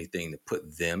do anything to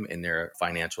put them and their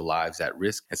financial lives at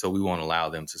risk. And so we won't allow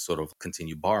them to sort of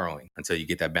continue borrowing until you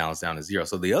get that balance down to zero.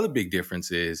 So the other big difference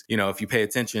is, if you pay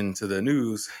attention to the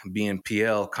news,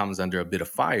 BNPL comes under a bit of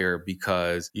fire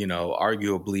because,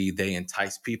 arguably they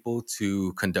entice people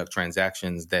to conduct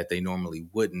transactions that they normally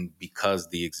wouldn't because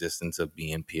the existence of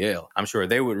BNPL. I'm sure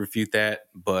they would refute that,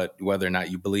 but whether or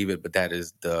not you believe it, but that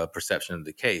is the perception of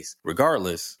the case.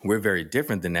 Regardless, we're very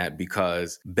different than that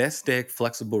because Best Egg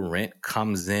Flexible Rent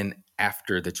comes in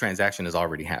after the transaction has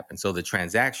already happened. So the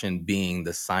transaction being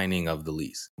the signing of the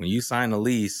lease. When you sign a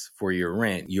lease for your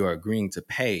rent, you are agreeing to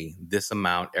pay this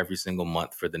amount every single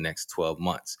month for the next 12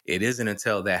 months. It isn't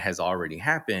until that has already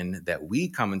happened that we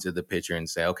come into the picture and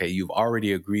say, okay, you've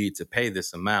already agreed to pay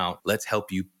this amount. Let's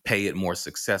help you pay it more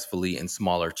successfully in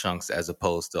smaller chunks as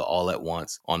opposed to all at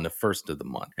once on the first of the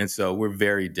month. And so we're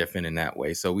very different in that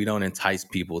way. So we don't entice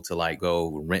people to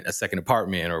go rent a second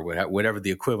apartment or whatever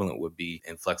the equivalent would be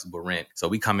in flexible rent. So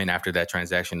we come in after that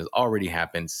transaction has already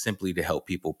happened simply to help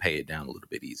people pay it down a little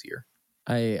bit easier.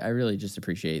 I really just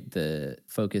appreciate the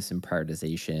focus and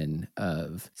prioritization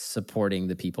of supporting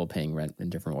the people paying rent in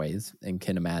different ways, and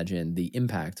can imagine the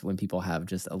impact when people have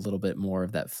just a little bit more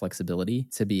of that flexibility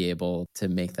to be able to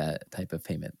make that type of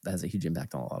payment. That has a huge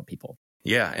impact on a lot of people.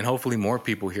 Yeah, and hopefully more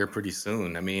people here pretty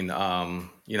soon. I mean,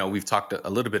 we've talked a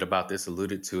little bit about this,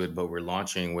 alluded to it, but we're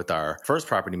launching with our first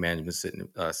property management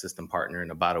system partner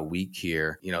in about a week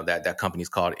here. That company's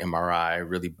called MRI,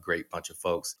 really great bunch of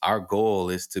folks. Our goal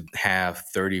is to have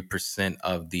 30%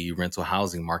 of the rental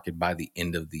housing market by the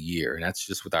end of the year. And that's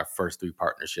just with our first 3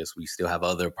 partnerships. We still have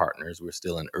other partners we're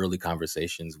still in early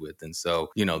conversations with. And so,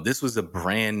 this was a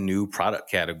brand new product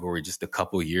category just a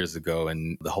couple years ago.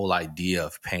 And the whole idea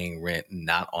of paying rent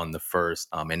not on the first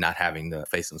and not having to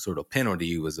face some sort of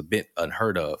penalty was a bit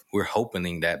unheard of. We're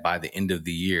hoping that by the end of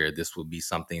the year, this will be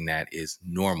something that is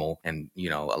normal and, a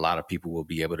lot of people will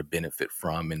be able to benefit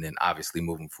from. And then obviously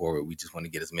moving forward, we just want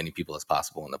to get as many people as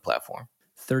possible on the platform.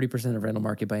 30% of rental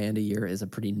market by end of year is a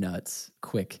pretty nuts,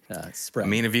 quick spread. I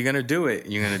mean, if you're going to do it,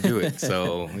 you're going to do it.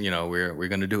 So, we're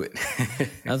going to do it.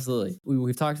 Absolutely.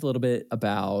 We've talked a little bit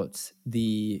about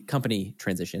the company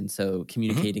transition, so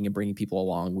communicating and bringing people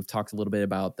along. We've talked a little bit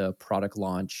about the product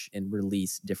launch and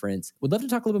release difference. Would love to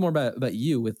talk a little bit more about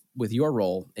you with your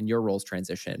role and your role's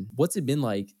transition. What's it been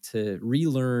like to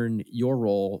relearn your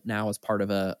role now as part of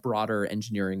a broader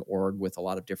engineering org with a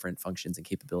lot of different functions and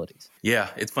capabilities? Yeah,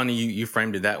 it's funny you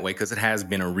framed it that way because it has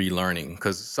been a relearning,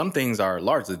 because some things are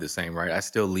largely the same, right? I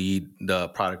still lead the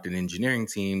product and engineering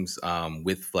teams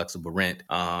with Flexible Rent,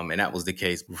 and that was the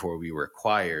case before we were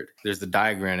acquired. There's the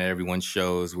diagram that everyone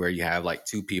shows where you have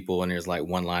 2 people and there's 1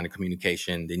 line of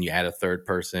communication, then you add a 3rd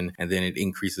person, and then it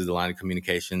increases the line of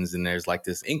communications, and there's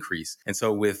this increase. And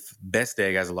so with Best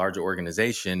Egg as a larger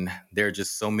organization, there are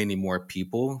just so many more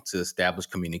people to establish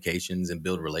communications and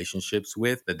build relationships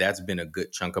with that's been a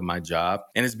good chunk of my job.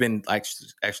 And it's been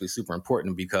actually super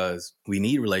important because we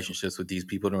need relationships with these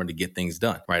people in order to get things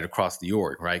done right across the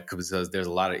org, right? Because there's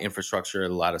a lot of infrastructure, a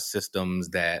lot of systems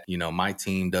that, my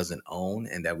team doesn't own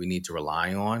and that we need to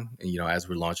rely on, as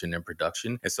we're launching in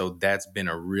production. And so that's been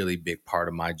a really big part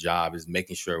of my job, is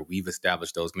making sure we've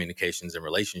established those communications and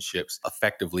relationships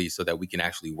effectively so that we can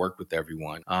actually work with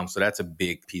everyone. So that's a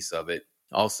big piece of it.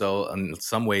 Also, in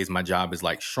some ways, my job is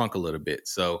shrunk a little bit.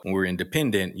 So when we're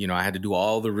independent, I had to do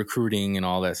all the recruiting and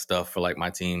all that stuff for my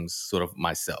teams sort of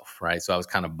myself, right? So I was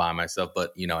kind of by myself.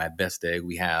 But, at Best Egg,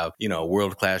 we have, a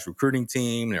world-class recruiting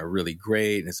team. They're really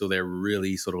great. And so they're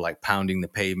really sort of pounding the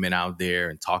pavement out there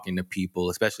and talking to people,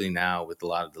 especially now with a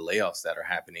lot of the layoffs that are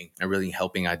happening, and really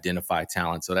helping identify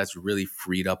talent. So that's really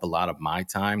freed up a lot of my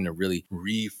time to really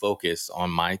refocus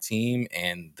on my team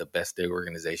and the Best Egg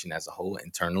organization as a whole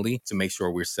internally to make sure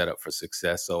we're set up for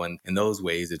success. So in those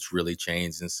ways, it's really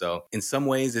changed. And so in some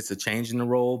ways, it's a change in the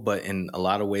role, but in a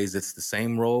lot of ways, it's the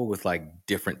same role with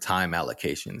different time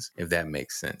allocations, if that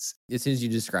makes sense. As soon as you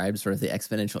described sort of the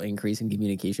exponential increase in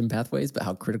communication pathways, but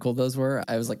how critical those were,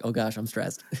 I was like, oh gosh, I'm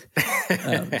stressed.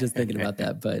 Just thinking about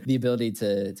that. But the ability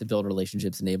to build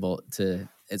relationships and able to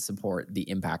support the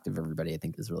impact of everybody, I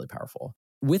think is really powerful.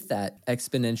 With that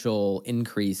exponential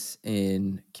increase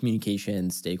in communication,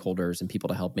 stakeholders, and people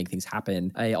to help make things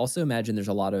happen, I also imagine there's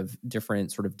a lot of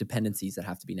different sort of dependencies that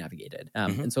have to be navigated.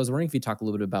 And so I was wondering if you talk a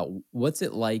little bit about what's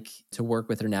it like to work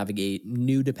with or navigate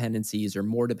new dependencies or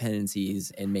more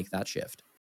dependencies and make that shift.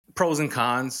 Pros and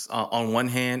cons. On one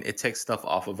hand, it takes stuff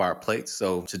off of our plates.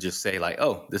 So to just say like,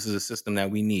 oh, this is a system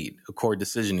that we need, a core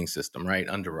decisioning system, right?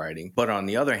 Underwriting. But on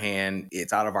the other hand,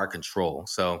 it's out of our control.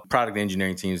 So product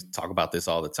engineering teams talk about this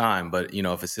all the time. But,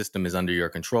 if a system is under your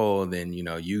control, then,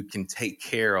 you can take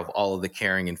care of all of the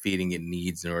caring and feeding it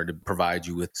needs in order to provide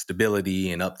you with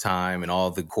stability and uptime and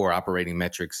all the core operating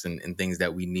metrics and things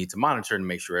that we need to monitor and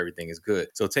make sure everything is good.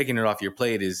 So taking it off your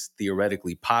plate is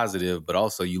theoretically positive, but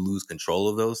also you lose control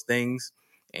of those things.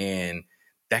 And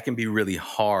that can be really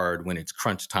hard when it's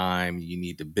crunch time. You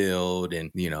need to build and,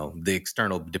 the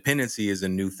external dependency is a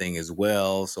new thing as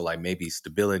well. So like maybe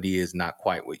stability is not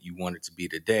quite what you want it to be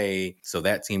today. So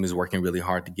that team is working really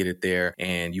hard to get it there.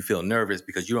 And you feel nervous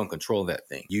because you don't control that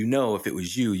thing. If it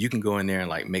was you can go in there and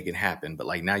like make it happen. But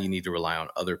like now you need to rely on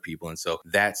other people. And so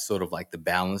that's sort of like the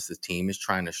balance the team is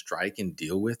trying to strike and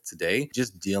deal with today.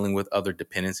 Just dealing with other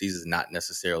dependencies is not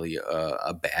necessarily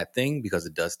a bad thing because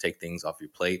it does take things off your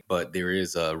plate. But there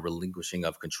is a relinquishing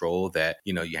of control that,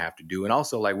 you have to do. And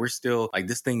also like we're still like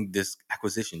this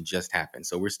acquisition just happened.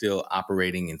 So we're still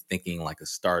operating and thinking like a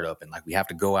startup and like we have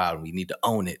to go out and we need to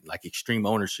own it, like extreme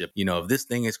ownership. If this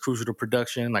thing is crucial to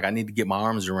production, like I need to get my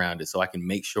arms around it so I can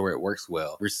make sure it works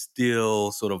well. We're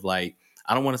still sort of like,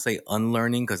 I don't want to say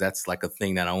unlearning because that's like a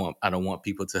thing that I don't want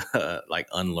people to like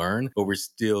unlearn, but we're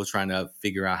still trying to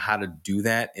figure out how to do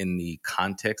that in the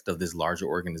context of this larger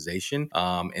organization.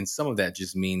 And some of that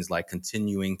just means like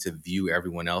continuing to view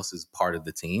everyone else as part of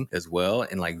the team as well.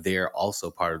 And like they're also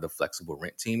part of the flexible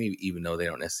rent team, even though they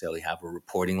don't necessarily have a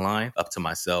reporting line up to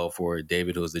myself or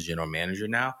David, who is the general manager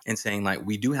now, and saying like,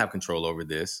 we do have control over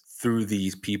this through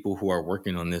these people who are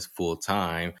working on this full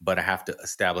time, but I have to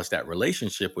establish that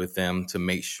relationship with them to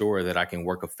make sure that I can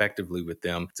work effectively with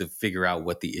them to figure out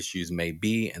what the issues may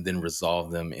be and then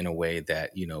resolve them in a way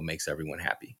that, makes everyone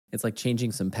happy. It's like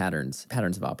changing some patterns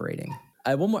of operating.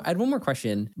 I had one more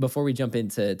question before we jump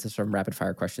into some rapid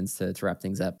fire questions to wrap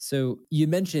things up. So you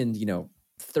mentioned,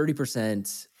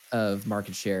 30% of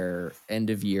market share, end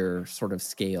of year sort of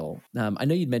scale. I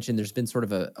know you'd mentioned there's been sort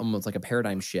of almost like a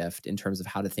paradigm shift in terms of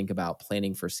how to think about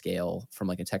planning for scale from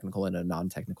like a technical and a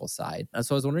non-technical side.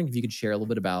 So I was wondering if you could share a little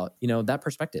bit about, that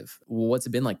perspective. What's it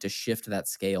been like to shift that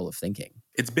scale of thinking?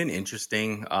 It's been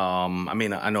interesting. I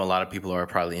know a lot of people are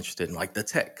probably interested in like the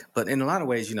tech, but in a lot of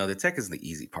ways, the tech is the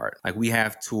easy part. Like we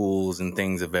have tools and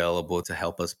things available to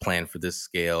help us plan for this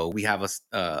scale. We have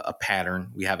a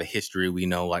pattern. We have a history. We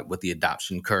know like what the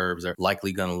adoption curves are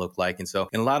likely going to look like. And so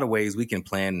in a lot of ways, we can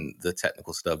plan the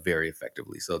technical stuff very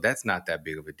effectively. So that's not that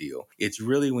big of a deal. It's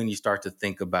really when you start to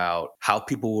think about how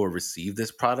people will receive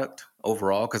this product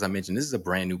overall, because I mentioned this is a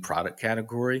brand new product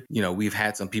category. We've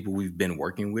had some people we've been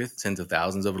working with, tens of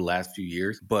thousands over the last few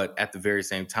years. But at the very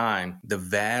same time, the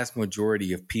vast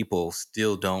majority of people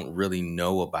still don't really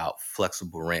know about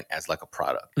flexible rent as like a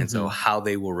product. And so how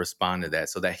they will respond to that.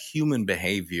 So that human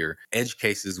behavior, edge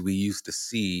cases we used to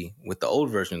see with the old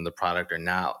version of the product are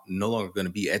now no longer going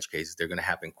to be edge cases. They're going to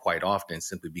happen quite often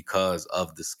simply because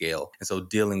of the scale. And so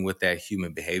dealing with that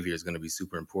human behavior is going to be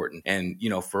super important. And,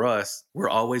 for us, we're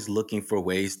always looking for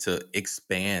ways to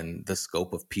expand the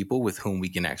scope of people with whom we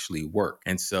can actually work.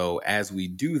 And so as we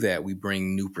do that, we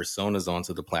bring new personas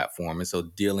onto the platform. And so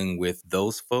dealing with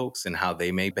those folks and how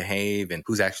they may behave and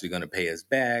who's actually going to pay us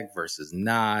back versus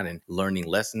not, and learning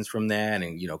lessons from that.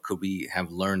 And, could we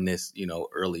have learned this,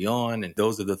 early on? And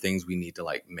those are the things we need to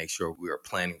like make sure we are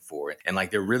planning for it. And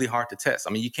like, they're really hard to test.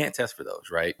 I mean, you can't test for those,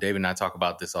 right? David and I talk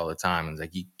about this all the time. And it's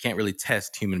like, you can't really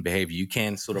test human behavior. You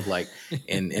can sort of like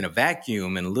in a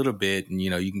vacuum and a little bit, and,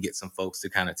 you can get some folks to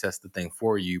kind of test the thing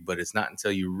for you, but it's not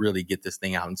until you really get this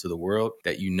thing out into the world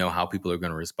that how people are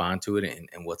going to respond to it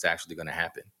and what's actually going to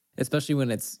happen. Especially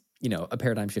when it's, a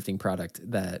paradigm shifting product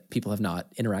that people have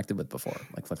not interacted with before,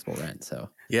 like flexible rent. So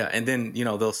yeah. And then,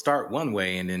 they'll start one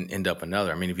way and then end up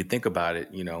another. I mean, if you think about it,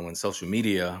 when social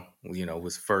media,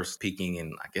 was first peaking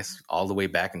in, I guess, all the way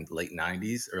back in the late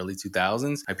 90s, early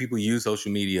 2000s, like people use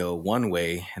social media one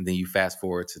way. And then you fast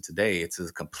forward to today, it's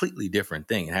a completely different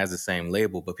thing. It has the same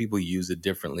label, but people use it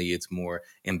differently. It's more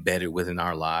embedded within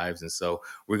our lives. And so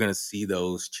we're going to see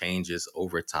those changes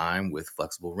over time with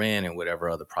flexible rent and whatever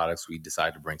other products we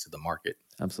decide to bring to the market.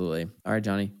 Absolutely. All right,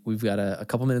 Johnny, we've got a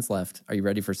couple minutes left. Are you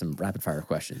ready for some rapid fire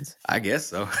questions? I guess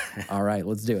so. All right,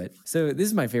 let's do it. So this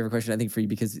is my favorite question, I think, for you,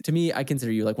 because to me, I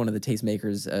consider you like one of the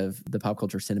tastemakers of the pop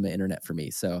culture cinema internet for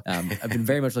me. So I've been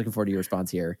very much looking forward to your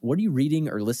response here. What are you reading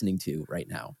or listening to right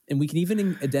now? And we can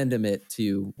even addendum it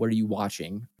to what are you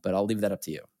watching, but I'll leave that up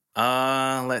to you.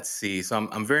 Let's see. So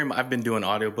I've been doing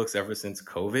audiobooks ever since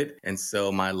COVID. And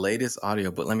so my latest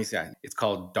audiobook, let me see, it's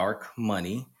called Dark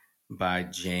Money by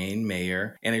Jane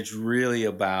Mayer. And it's really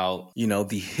about,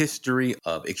 the history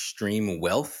of extreme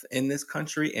wealth in this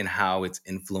country and how its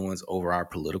influence over our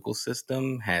political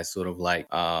system has sort of like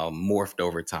morphed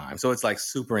over time. So it's like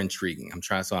super intriguing.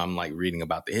 I'm like reading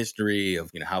about the history of,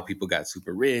 how people got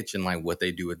super rich and like what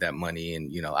they do with that money.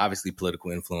 And, obviously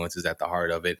political influence is at the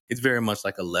heart of it. It's very much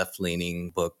like a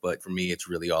left-leaning book, but for me, it's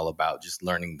really all about just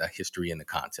learning the history and the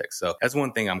context. So that's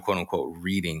one thing I'm quote unquote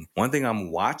reading. One thing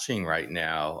I'm watching right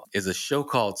now is a show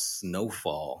called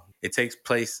Snowfall. It takes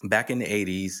place back in the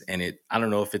 80s, and I don't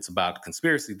know if it's about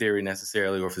conspiracy theory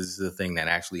necessarily or if this is a thing that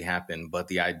actually happened, but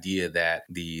the idea that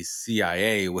the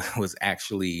CIA was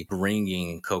actually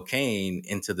bringing cocaine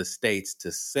into the States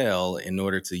to sell in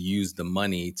order to use the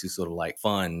money to sort of like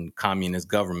fund communist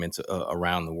governments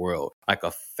around the world. Like a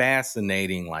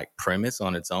fascinating like premise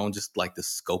on its own, just like the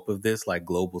scope of this, like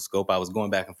global scope. I was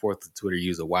going back and forth with Twitter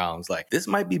users a while. I was like, this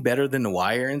might be better than The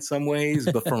Wire in some ways,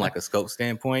 but from like a scope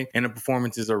standpoint, and the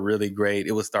performances are really great.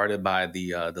 It was started by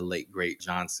the late great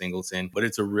John Singleton, but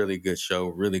it's a really good show,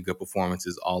 really good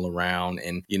performances all around.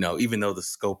 And even though the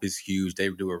scope is huge, they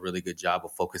do a really good job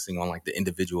of focusing on like the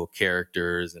individual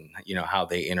characters and how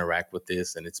they interact with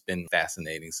this. And it's been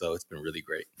fascinating. So it's been really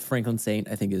great. Franklin Saint,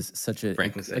 I think, is such a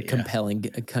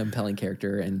compelling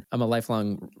character, and I'm a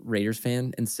lifelong Raiders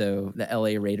fan, and so the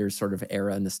LA Raiders sort of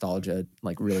era nostalgia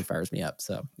like really fires me up.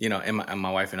 So and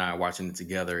my wife and I are watching it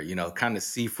together. Kind of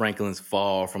see Franklin's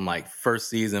fall from like first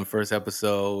season, first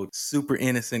episode, super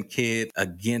innocent kid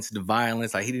against the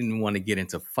violence. Like he didn't want to get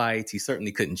into fights. He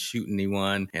certainly couldn't shoot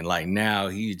anyone, and like now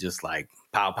he's just like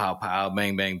pow, pow, pow,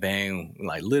 bang, bang, bang.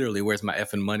 Like literally, where's my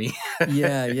effing money?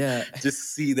 Yeah.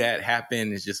 Just see that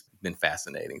happen. It's just been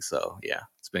fascinating. So yeah,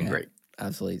 it's been great.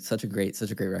 Absolutely. Such a great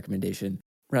recommendation.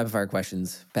 Rapid fire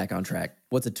questions, back on track.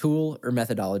 What's a tool or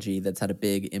methodology that's had a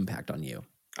big impact on you?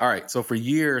 All right. So for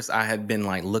years, I had been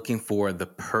like looking for the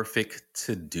perfect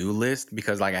to-do list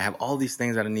because like I have all these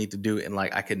things that I need to do and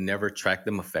like I could never track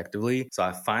them effectively. So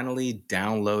I finally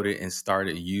downloaded and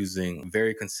started using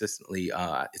very consistently.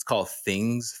 It's called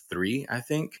Things 3, I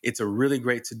think. It's a really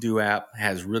great to-do app,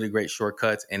 has really great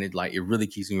shortcuts, and it really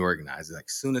keeps me organized. Like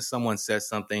as soon as someone says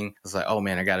something, it's like, oh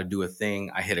man, I got to do a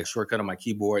thing. I hit a shortcut on my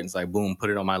keyboard and it's like, boom, put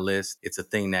it on my list. It's a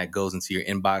thing that goes into your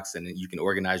inbox and you can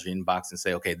organize your inbox and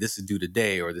say, okay, this is due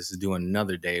today, or this is due on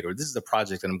another date, or this is a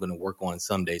project that I'm going to work on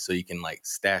someday. So you can like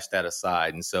stash that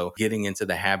aside. And so getting into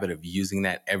the habit of using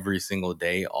that every single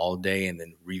day, all day, and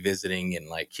then revisiting and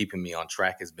like keeping me on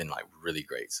track has been like really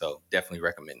great. So definitely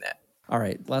recommend that. All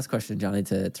right. Last question, Johnny,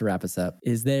 to wrap us up.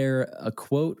 Is there a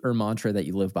quote or mantra that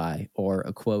you live by, or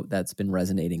a quote that's been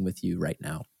resonating with you right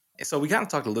now? So we kind of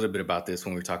talked a little bit about this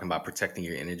when we were talking about protecting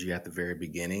your energy at the very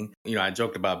beginning. I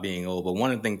joked about being old, but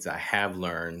one of the things I have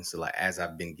learned, so like as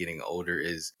I've been getting older,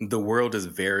 is the world is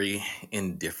very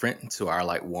indifferent to our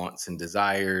like wants and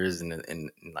desires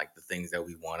and like the things that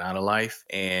we want out of life.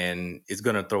 And it's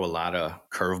going to throw a lot of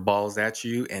curveballs at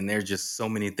you. And there's just so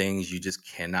many things you just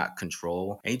cannot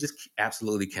control. And you just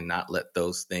absolutely cannot let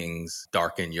those things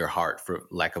darken your heart, for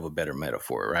lack of a better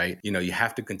metaphor, right? You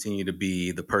have to continue to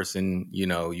be the person,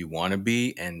 you want to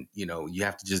be, and you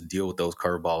have to just deal with those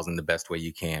curveballs in the best way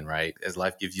you can, right? As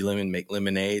life gives you lemon, make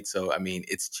lemonade. So I mean,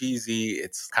 it's cheesy,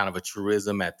 it's kind of a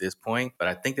truism at this point, but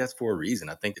I think that's for a reason.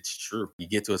 I think it's true. You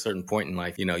get to a certain point in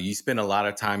life, you spend a lot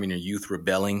of time in your youth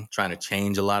rebelling, trying to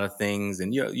change a lot of things,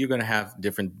 and you're going to have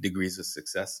different degrees of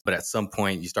success, but at some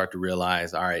point you start to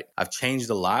realize, all right, I've changed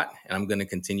a lot and I'm going to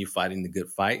continue fighting the good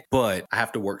fight, but I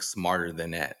have to work smarter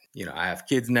than that. I have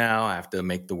kids now. I have to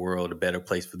make the world a better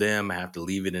place for them. I have to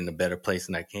leave it in a better place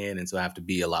than I can. And so I have to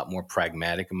be a lot more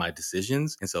pragmatic in my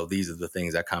decisions. And so these are the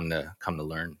things I come to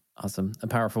learn. Awesome. A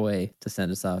powerful way to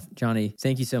send us off. Johnny,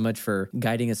 thank you so much for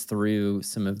guiding us through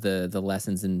some of the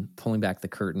lessons and pulling back the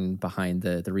curtain behind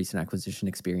the recent acquisition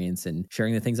experience and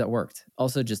sharing the things that worked.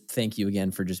 Also, just thank you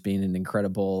again for just being an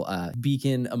incredible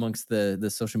beacon amongst the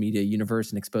social media universe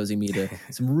and exposing me to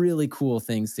some really cool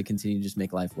things to continue to just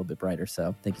make life a little bit brighter.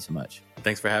 So thank you so much.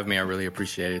 Thanks for having me. I really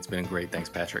appreciate it. It's been great. Thanks,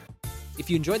 Patrick. If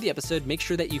you enjoyed the episode, make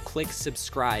sure that you click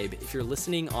subscribe if you're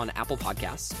listening on Apple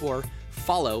Podcasts, or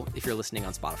follow if you're listening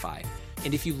on Spotify.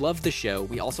 And if you love the show,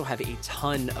 we also have a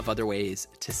ton of other ways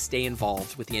to stay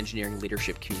involved with the engineering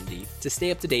leadership community. To stay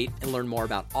up to date and learn more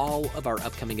about all of our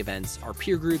upcoming events, our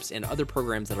peer groups, and other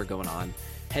programs that are going on,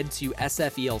 head to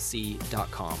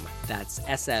sfelc.com. That's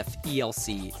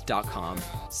sfelc.com.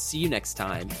 See you next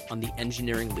time on the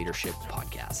Engineering Leadership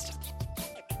Podcast.